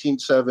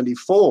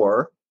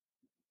 1974,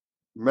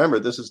 remember,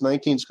 this is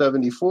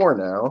 1974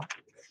 now,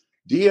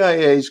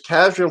 DIA's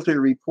casualty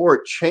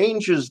report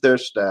changes their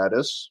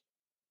status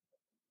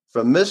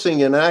from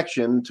missing in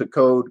action to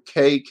code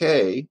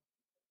KK,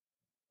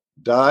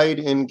 died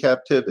in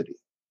captivity.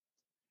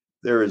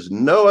 There is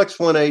no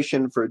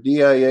explanation for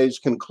DIA's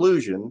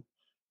conclusion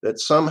that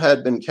some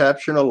had been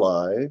captured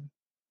alive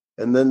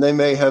and then they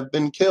may have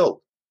been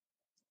killed.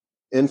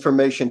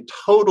 Information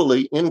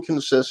totally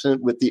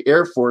inconsistent with the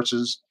Air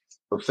Force's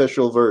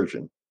official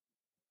version.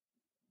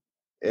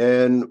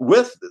 And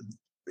with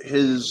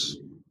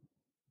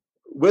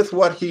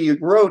what he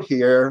wrote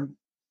here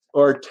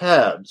are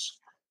tabs.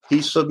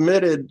 He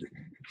submitted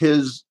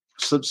his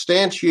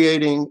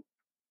substantiating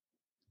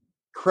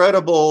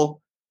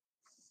credible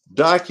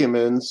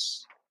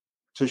documents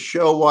to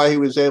show why he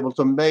was able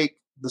to make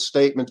the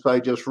statements I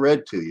just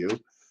read to you.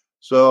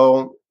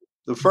 So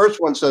the first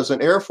one says an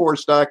Air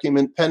Force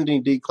document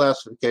pending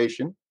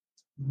declassification.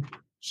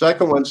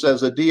 Second one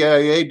says a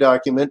DIA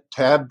document,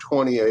 tab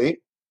 28.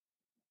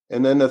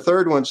 And then the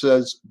third one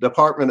says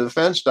Department of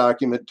Defense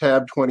document,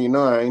 tab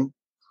 29.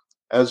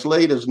 As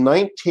late as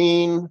it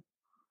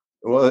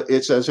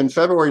says in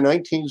February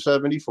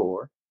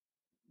 1974,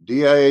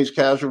 DIA's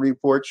casualty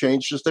report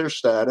changes their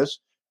status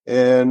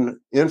and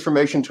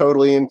information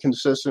totally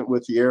inconsistent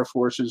with the Air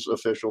Force's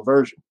official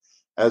version.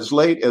 As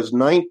late as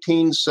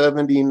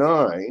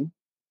 1979,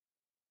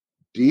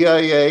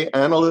 DIA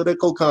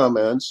analytical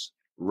comments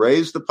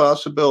raised the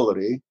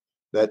possibility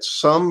that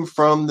some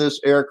from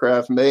this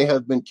aircraft may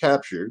have been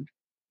captured,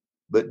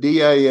 but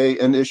DIA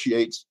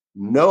initiates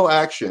no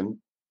action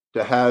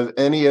to have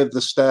any of the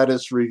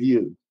status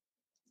reviewed.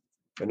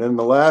 And then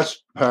the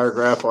last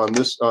paragraph on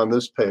this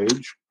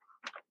page,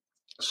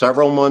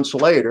 several months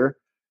later,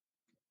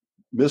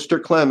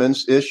 Mr.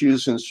 Clements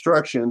issues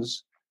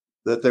instructions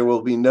that there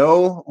will be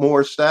no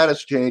more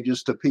status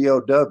changes to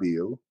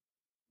POW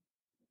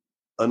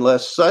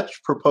unless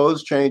such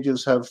proposed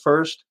changes have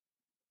first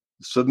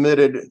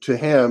submitted to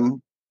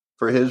him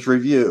for his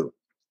review.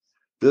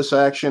 This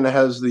action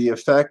has the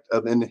effect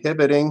of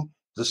inhibiting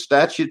the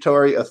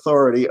statutory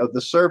authority of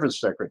the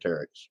service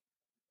secretaries.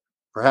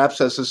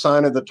 Perhaps as a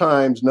sign of the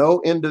times, no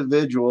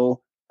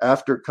individual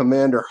after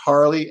Commander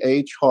Harley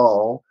H.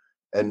 Hall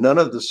and none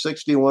of the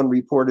 61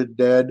 reported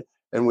dead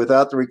and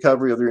without the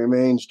recovery of the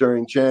remains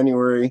during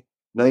January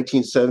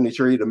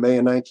 1973 to May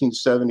of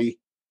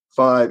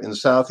 1975 in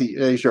Southeast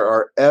Asia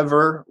are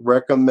ever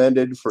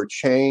recommended for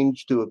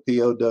change to a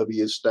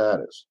POW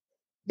status.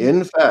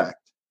 In fact,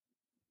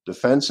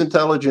 Defense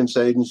Intelligence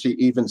Agency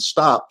even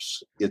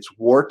stops its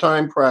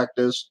wartime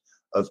practice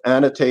of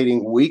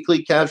annotating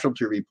weekly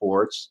casualty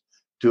reports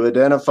to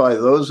identify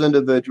those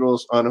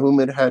individuals on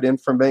whom it had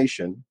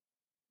information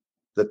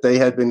that they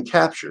had been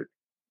captured,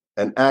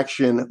 an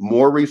action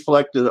more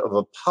reflective of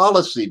a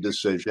policy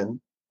decision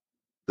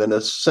than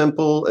a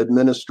simple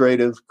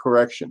administrative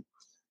correction.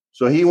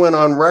 So he went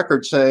on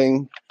record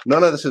saying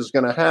none of this is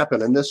going to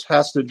happen. And this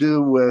has to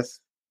do with,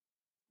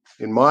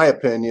 in my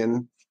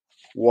opinion,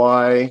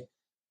 why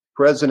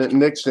President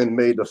Nixon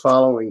made the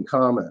following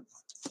comment.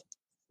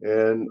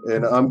 And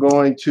I'm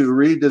going to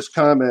read this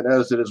comment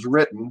as it is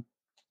written.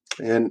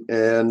 And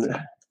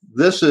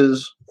this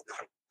is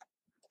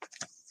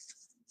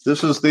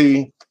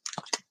the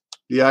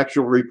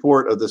actual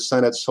report of the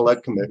Senate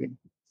Select Committee.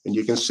 And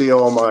you can see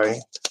all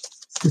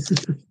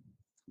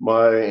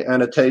my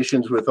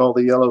annotations with all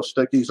the yellow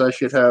stickies. I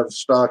should have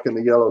stock in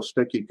the yellow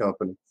sticky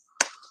company.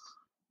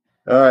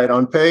 All right,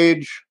 on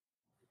page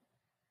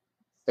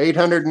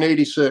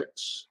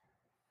 886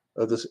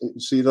 of this,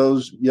 see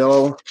those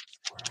yellow?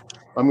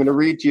 I'm going to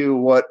read to you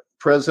what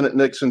President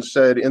Nixon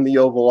said in the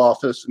Oval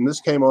Office, and this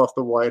came off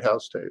the White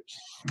House tapes.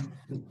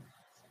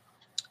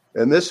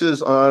 And this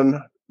is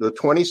on the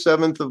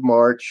 27th of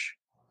March,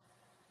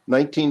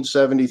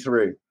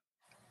 1973.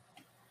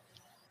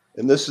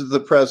 And this is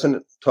the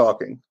president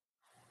talking.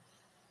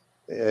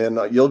 And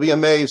you'll be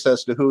amazed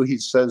as to who he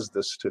says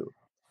this to.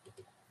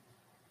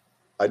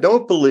 I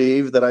don't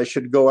believe that I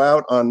should go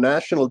out on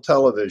national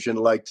television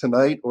like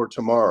tonight or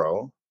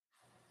tomorrow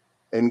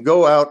and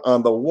go out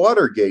on the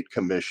Watergate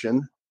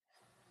Commission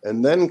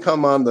and then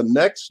come on the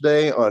next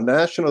day on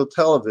national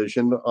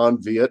television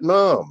on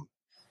Vietnam.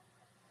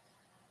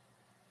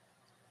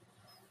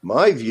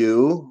 My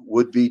view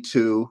would be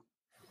to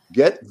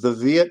get the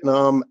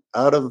Vietnam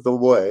out of the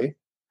way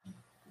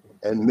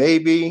and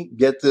maybe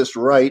get this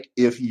right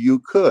if you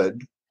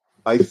could.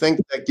 I think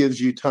that gives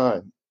you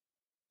time.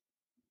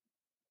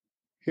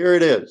 Here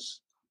it is.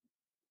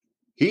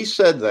 He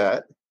said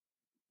that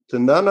to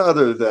none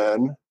other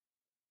than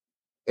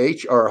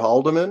H.R.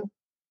 Haldeman,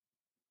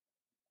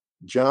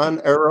 John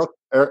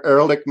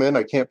Ehrlichman,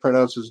 I can't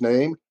pronounce his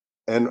name,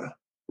 and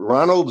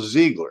Ronald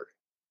Ziegler,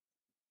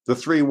 the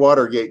three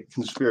Watergate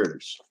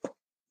conspirators.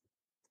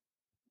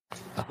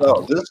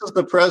 So this is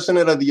the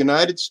President of the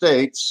United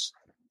States.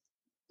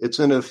 It's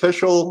an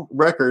official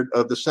record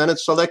of the Senate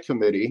Select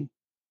Committee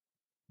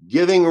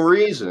giving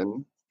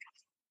reason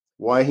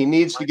why he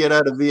needs to get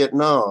out of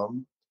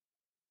Vietnam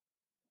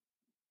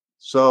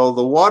so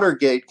the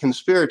Watergate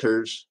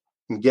conspirators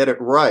can get it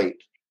right,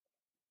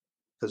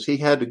 because he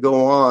had to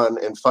go on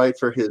and fight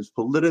for his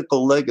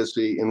political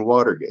legacy in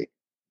Watergate.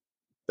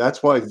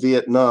 That's why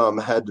Vietnam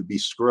had to be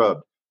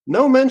scrubbed.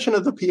 No mention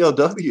of the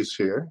POWs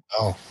here.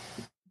 Oh,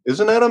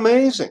 isn't that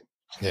amazing?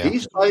 yeah.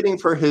 He's fighting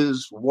for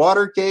his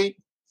Watergate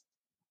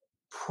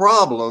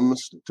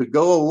problems to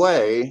go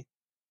away,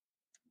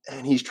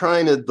 and he's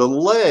trying to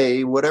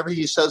delay whatever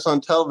he says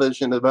on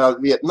television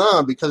about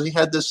Vietnam because he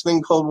had this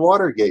thing called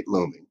Watergate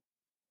looming.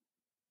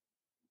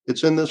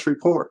 It's in this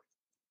report.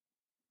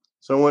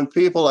 So when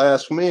people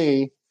ask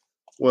me,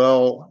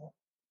 well,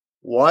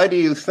 why do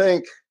you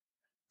think,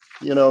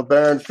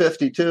 Baron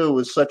 52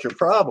 was such a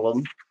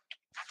problem?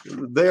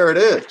 There it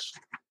is.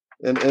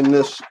 And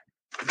this,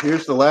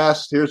 here's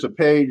a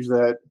page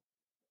that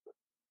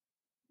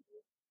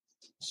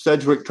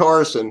Sedgwick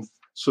Torreson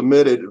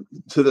submitted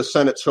to the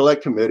Senate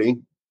Select Committee.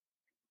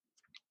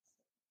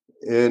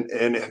 And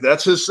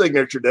that's his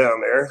signature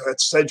down there.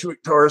 That's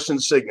Sedgwick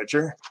Torreson's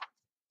signature.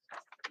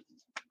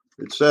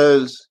 It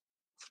says,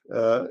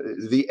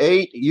 the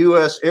 8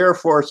 U.S. Air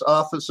Force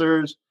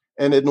officers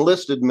and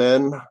enlisted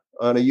men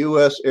on a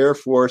U.S. Air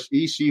Force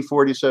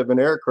EC-47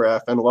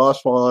 aircraft and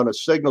lost while on a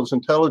signals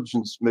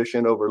intelligence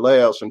mission over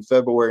Laos in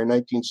February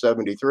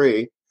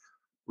 1973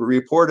 were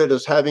reported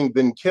as having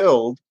been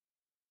killed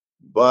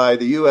by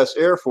the U.S.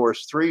 Air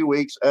Force 3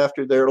 weeks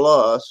after their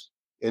loss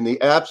in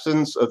the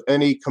absence of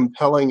any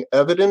compelling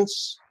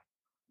evidence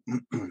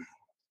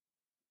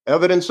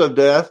of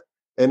death,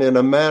 and in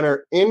a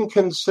manner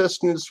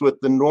inconsistent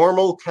with the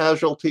normal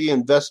casualty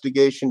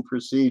investigation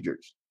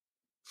procedures.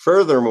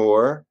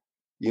 Furthermore,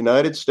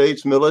 United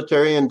States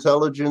military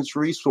intelligence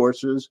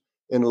resources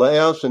in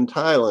Laos and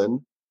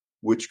Thailand,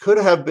 which could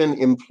have been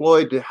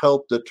employed to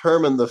help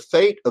determine the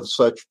fate of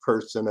such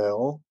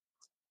personnel,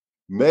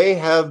 may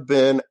have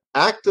been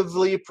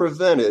actively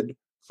prevented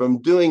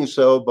from doing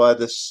so by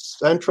the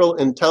Central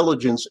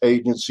Intelligence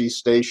Agency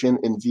station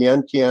in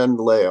Vientiane,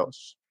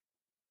 Laos.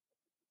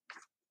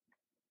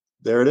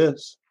 There it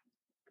is.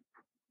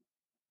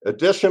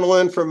 Additional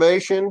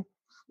information,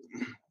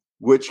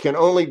 which can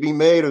only be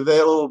made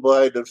available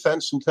by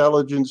Defense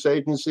Intelligence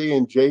Agency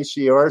and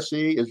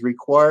JCRC, is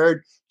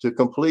required to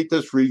complete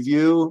this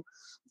review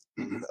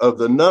of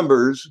the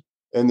numbers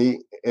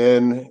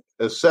and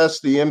assess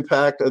the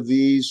impact of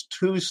these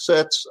 2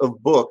 sets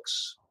of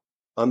books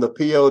on the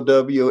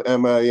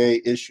POW-MIA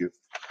issue.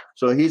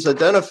 So he's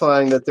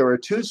identifying that there are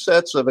 2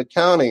 sets of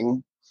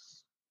accounting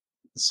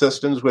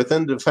systems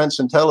within the Defense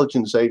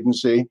Intelligence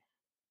Agency.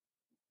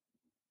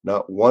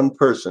 Not one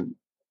person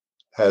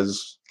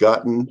has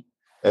gotten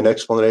an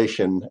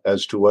explanation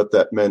as to what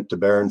that meant to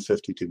Baron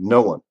 52.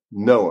 No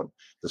one.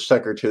 The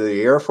Secretary of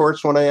the Air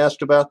Force, when I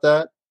asked about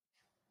that,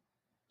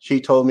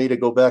 she told me to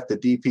go back to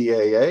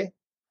DPAA.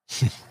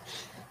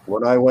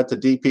 When I went to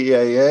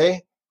DPAA,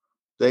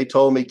 they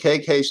told me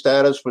KK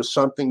status was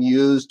something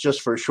used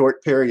just for a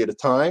short period of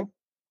time.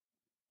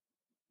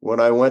 When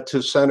I went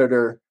to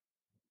Senator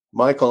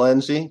Michael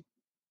Enzi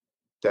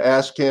to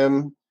ask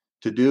him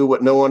to do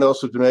what no one else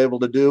has been able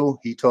to do,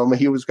 he told me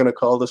he was going to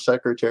call the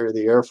Secretary of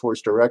the Air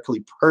Force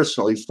directly,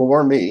 personally,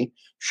 for me,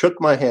 shook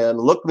my hand,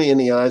 looked me in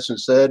the eyes and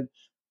said,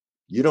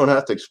 you don't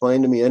have to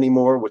explain to me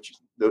anymore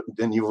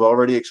than you've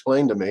already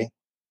explained to me.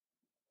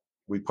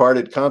 We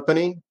parted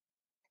company.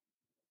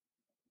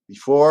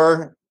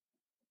 Before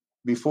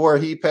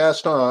he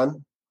passed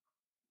on,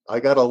 I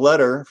got a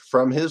letter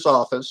from his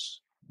office.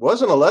 It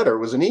wasn't a letter, it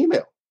was an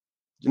email.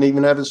 Didn't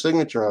even have his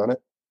signature on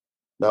it.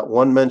 Not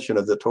one mention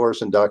of the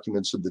Torreson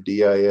documents of the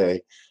DIA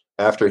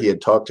after he had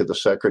talked to the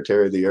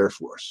Secretary of the Air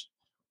Force.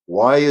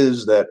 Why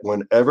is that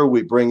whenever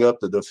we bring up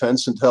the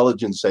Defense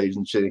Intelligence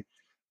Agency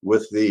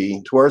with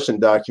the Torsen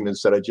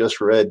documents that I just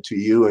read to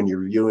you and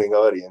your viewing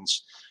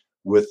audience,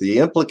 with the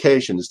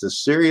implications, the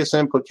serious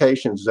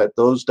implications that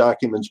those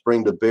documents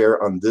bring to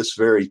bear on this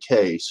very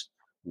case,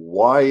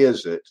 why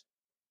is it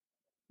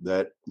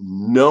that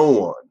no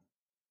one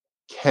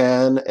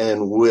can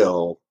and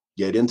will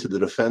get into the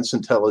Defense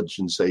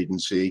Intelligence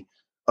Agency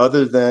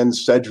other than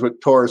Sedgwick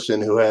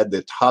Torsen, who had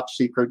the top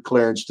secret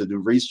clearance to do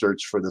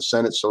research for the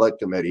Senate Select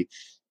Committee?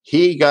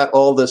 He got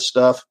all this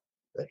stuff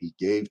that he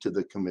gave to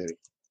the committee.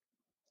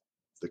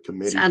 The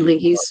committee. Sadly,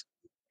 he's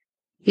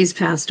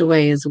passed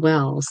away as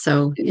well.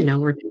 So,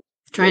 we're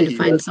trying to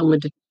find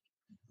someone to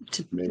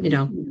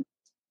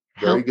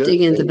help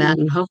dig into that.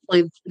 And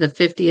hopefully the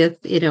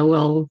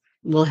 50th,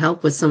 will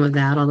help with some of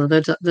that.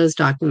 Although those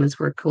documents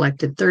were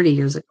collected 30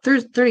 years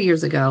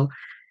ago.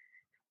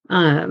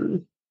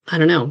 I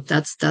don't know.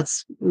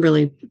 That's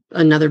really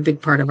another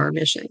big part of our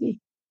mission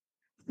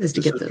is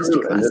to get those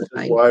declassified. And this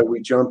is why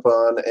we jump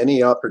on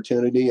any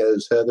opportunity,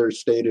 as Heather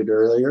stated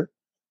earlier.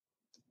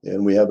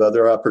 And we have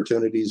other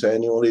opportunities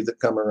annually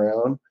that come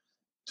around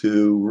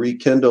to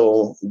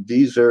rekindle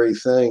these very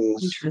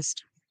things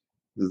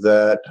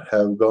that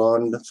have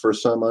gone for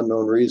some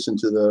unknown reason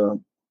to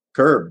the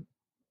curb.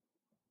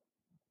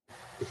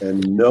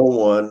 And no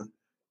one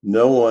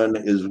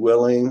is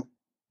willing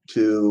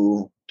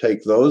to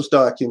take those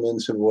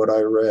documents and what I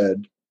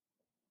read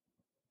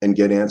and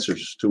get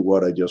answers to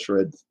what I just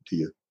read to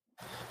you.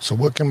 So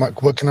what can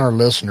our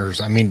listeners?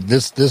 I mean,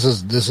 this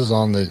is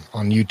on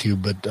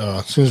YouTube, but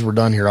as soon as we're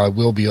done here, I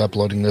will be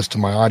uploading this to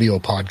my audio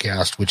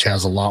podcast, which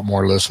has a lot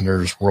more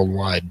listeners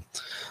worldwide.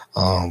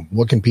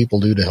 What can people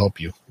do to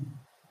help you?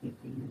 If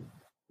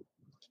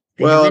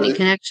you have any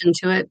connection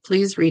to it,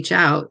 please reach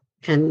out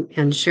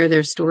and share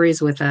their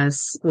stories with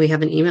us. We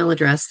have an email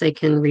address. They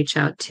can reach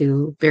out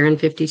to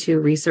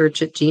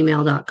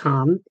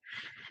baron52research@gmail.com.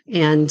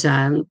 And,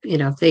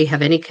 if they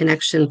have any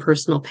connection,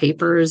 personal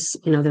papers,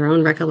 their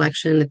own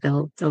recollection, that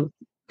they'll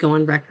go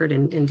on record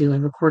and do a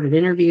recorded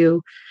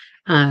interview.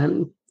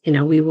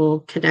 We will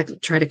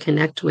try to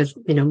connect with,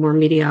 more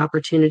media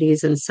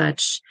opportunities and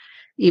such.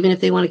 Even if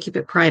they want to keep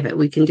it private,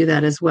 we can do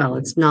that as well.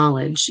 It's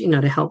knowledge,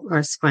 to help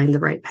us find the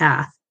right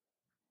path.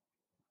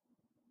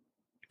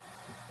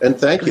 And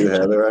thank you,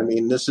 Heather. I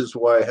mean, this is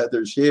why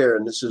Heather's here.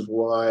 And this is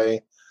why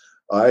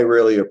I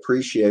really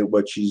appreciate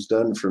what she's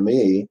done for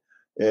me.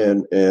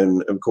 And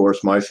of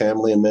course, my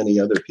family and many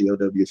other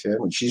POW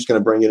families. She's going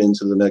to bring it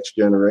into the next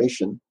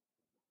generation.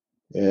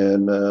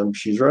 And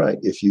she's right.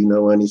 If you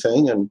know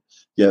anything and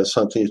you have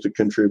something to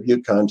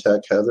contribute,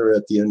 contact Heather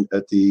at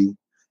the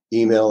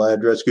email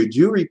address. Could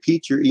you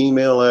repeat your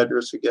email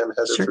address again,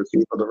 Heather, Sure. for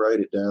people to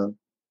write it down?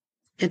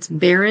 It's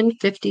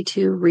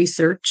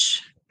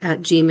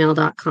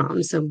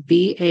baron52research@gmail.com. So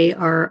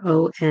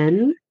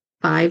BARON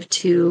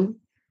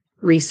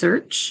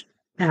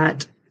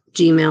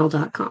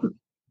 52research@gmail.com.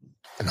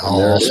 And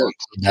I'll also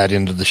put that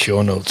into the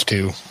show notes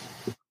too.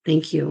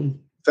 Thank you.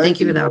 Thank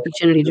you for the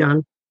opportunity,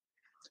 John.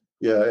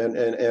 Yeah,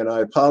 and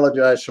I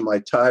apologize for my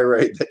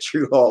tirade that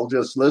you all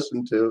just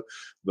listened to,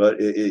 but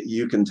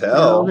you can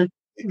tell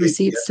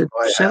receipts to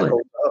show it.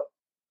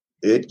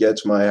 It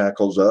gets my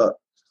hackles up,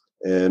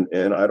 and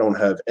I don't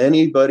have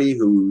anybody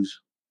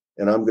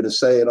and I'm going to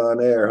say it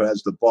on air, who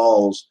has the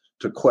balls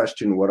to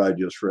question what I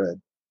just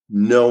read.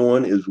 No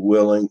one is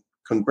willing.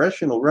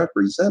 Congressional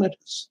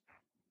representatives,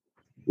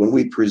 when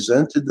we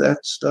presented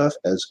that stuff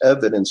as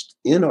evidence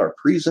in our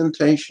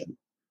presentation,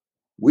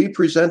 we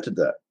presented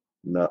that.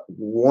 Not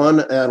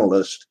one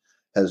analyst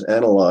has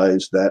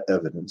analyzed that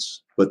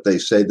evidence, but they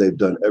say they've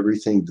done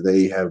everything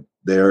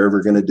they're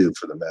ever going to do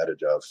for the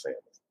Matajov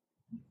family.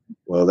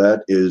 Well,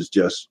 that is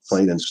just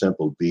plain and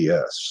simple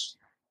BS.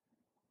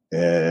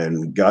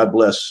 And God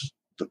bless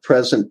the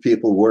present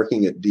people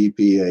working at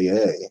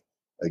DPAA.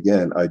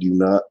 Again, I do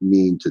not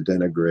mean to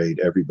denigrate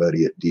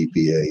everybody at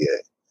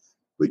DPAA,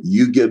 but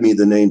you give me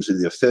the names of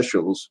the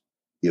officials.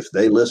 If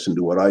they listen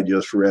to what I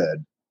just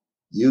read,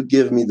 you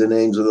give me the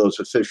names of those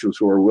officials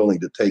who are willing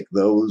to take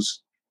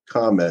those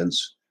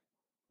comments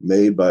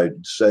made by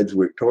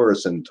Sedgwick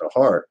Torsen to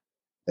heart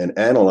and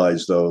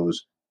analyze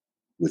those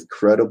with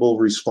credible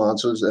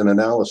responses and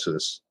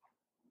analysis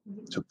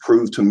to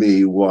prove to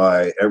me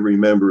why every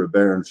member of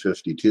Baron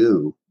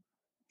 52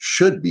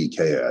 should be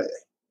KIA.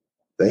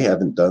 They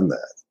haven't done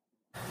that.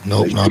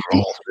 Nope, not at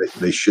all.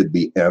 They should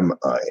be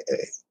MIA.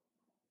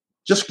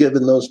 Just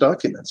given those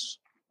documents.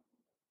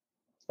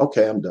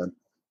 Okay, I'm done.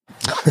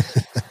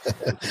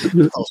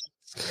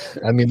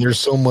 I mean, there's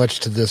so much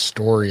to this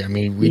story. I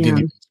mean, we didn't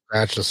even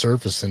scratch the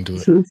surface into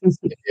it.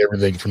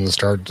 Everything from the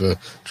start to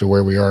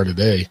where we are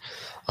today.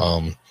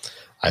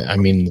 I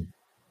mean,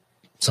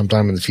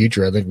 sometime in the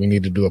future, I think we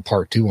need to do a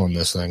part 2 on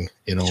this thing,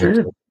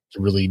 to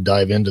really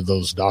dive into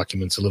those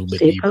documents a little bit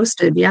Stay deeper.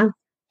 posted, yeah.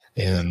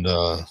 And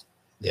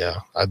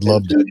I'd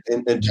love to.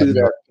 And to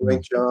that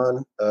point,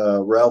 John,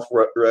 Ralph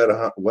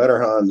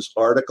Wetterhahn's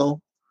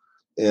article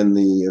in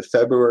the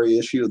February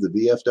issue of the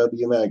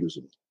VFW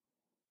magazine.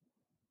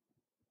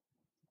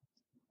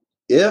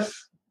 If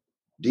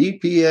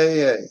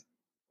DPAA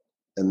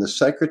and the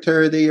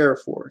Secretary of the Air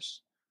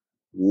Force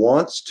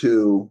wants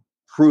to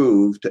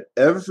prove to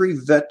every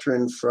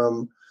veteran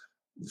from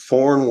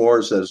foreign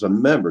wars as a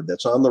member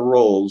that's on the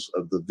rolls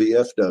of the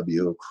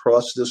VFW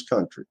across this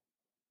country,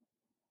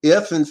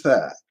 if in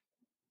fact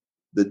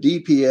the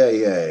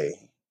DPAA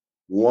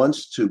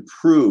wants to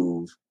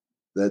prove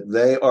that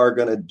they are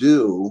going to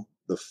do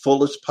the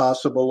fullest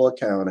possible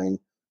accounting,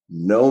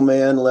 no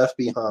man left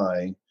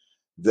behind,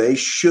 they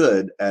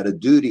should, add a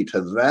duty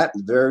to that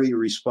very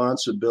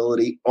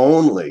responsibility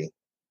only,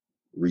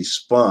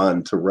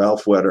 respond to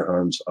Ralph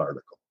Wetterharn's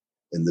article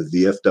in the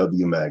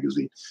VFW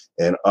magazine.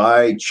 And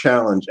I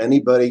challenge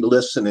anybody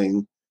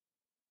listening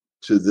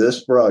to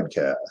this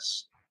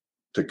broadcast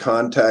to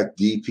contact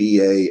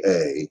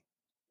DPAA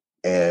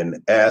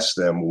and ask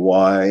them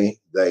why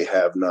they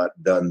have not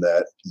done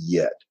that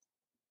yet.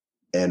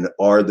 And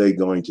are they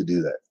going to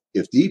do that?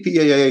 If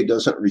DPAA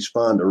doesn't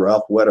respond to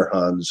Ralph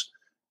Wetterharn's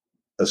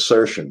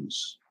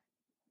assertions,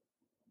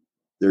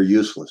 they're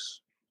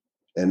useless.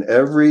 And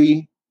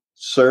every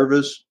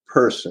service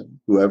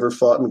person who ever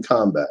fought in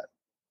combat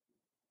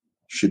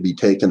should be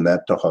taking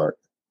that to heart.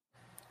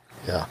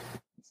 Yeah.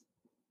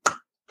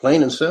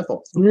 Plain and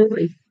simple.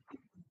 Really.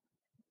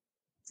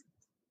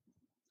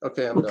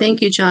 Okay. Well,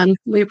 thank you, John.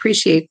 We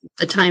appreciate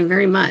the time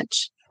very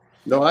much.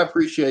 No, I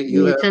appreciate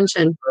you The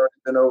attention.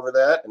 been over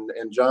that.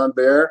 And John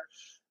Bear,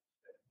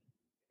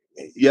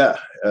 yeah,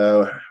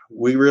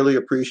 we really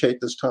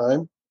appreciate this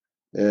time.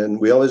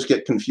 And we always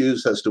get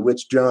confused as to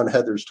which John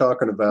Heather's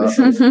talking about.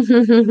 John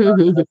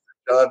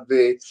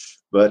B.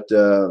 But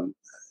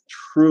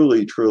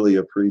truly, truly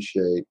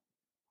appreciate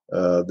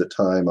the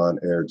time on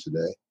air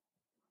today.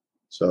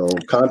 So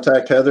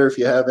contact Heather if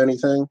you have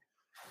anything.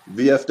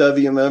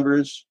 VFW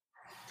members,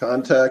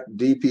 contact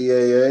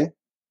DPAA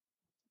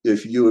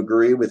if you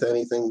agree with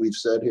anything we've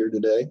said here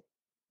today.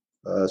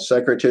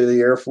 Secretary of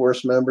the Air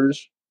Force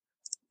members,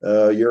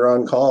 you're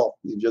on call.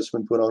 You've just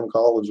been put on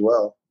call as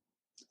well.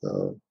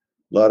 A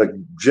lot of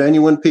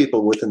genuine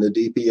people within the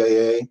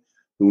DPAA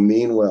who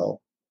mean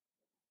well.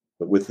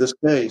 But with this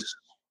case,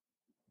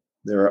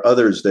 there are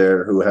others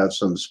there who have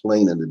some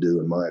explaining to do,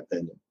 in my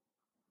opinion.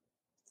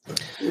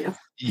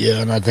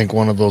 Yeah, and I think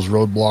one of those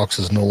roadblocks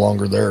is no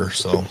longer there.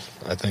 So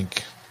I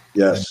think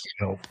Yes.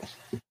 help.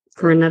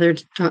 For another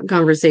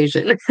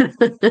conversation.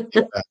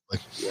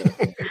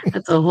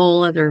 That's a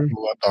whole other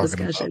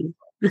discussion.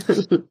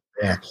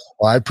 Yeah.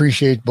 Well, I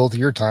appreciate both of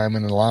your time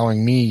and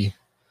allowing me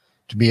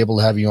to be able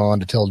to have you on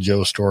to tell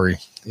Joe's story.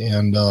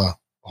 And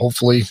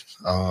hopefully,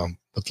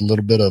 with a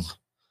little bit of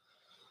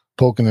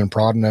poking and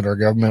prodding at our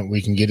government,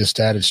 we can get his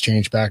status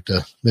changed back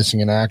to missing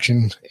in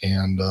action.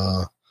 And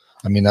I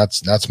mean,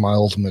 that's my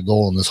ultimate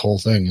goal in this whole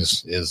thing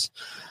is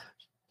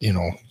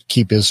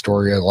keep his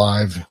story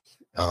alive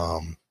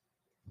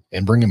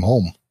and bring him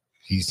home.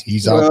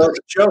 He's out there.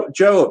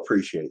 Joe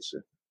appreciates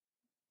it.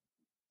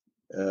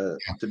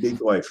 To be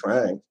quite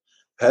frank,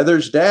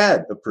 Heather's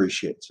dad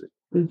appreciates it.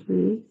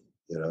 Mm-hmm.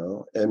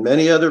 And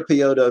many other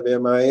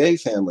POW/MIA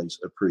families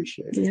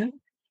appreciate it. Yeah.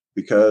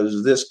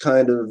 Because this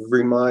kind of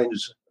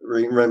reminds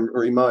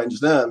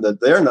them that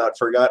they're not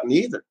forgotten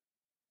either.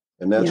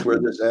 And that's where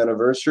this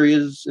anniversary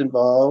is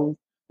involved,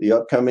 the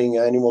upcoming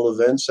annual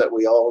events that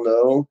we all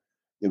know,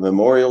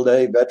 Memorial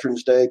Day,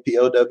 Veterans Day,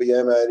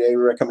 POW/MIA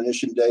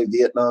Recognition Day,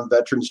 Vietnam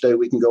Veterans Day,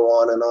 we can go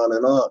on and on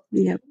and on.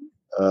 Yep.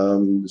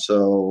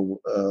 So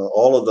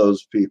all of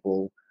those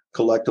people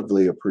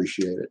collectively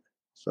appreciate it.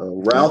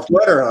 So Ralph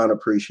Wetterharn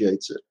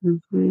appreciates it,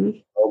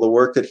 all the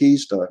work that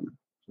he's done.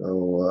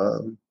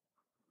 So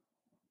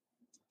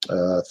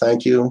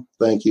thank you.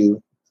 Thank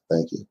you.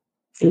 Thank you.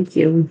 Thank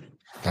you.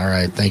 All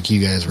right. Thank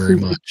you guys very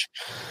much.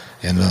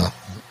 And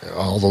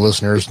all the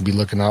listeners can be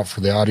looking out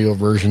for the audio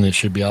version. It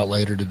should be out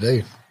later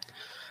today.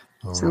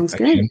 Sounds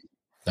good.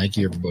 Thank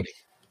you, everybody.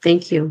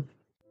 Thank you.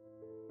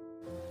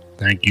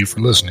 Thank you for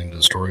listening to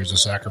the Stories of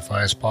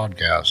Sacrifice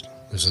podcast.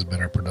 This has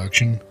been a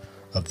production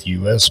of the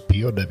U.S.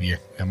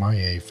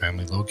 POW/MIA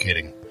Family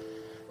Locating.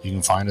 You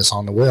can find us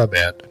on the web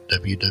at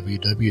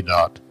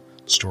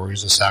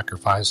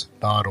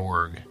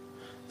www.storiesofsacrifice.org.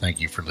 Thank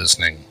you for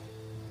listening.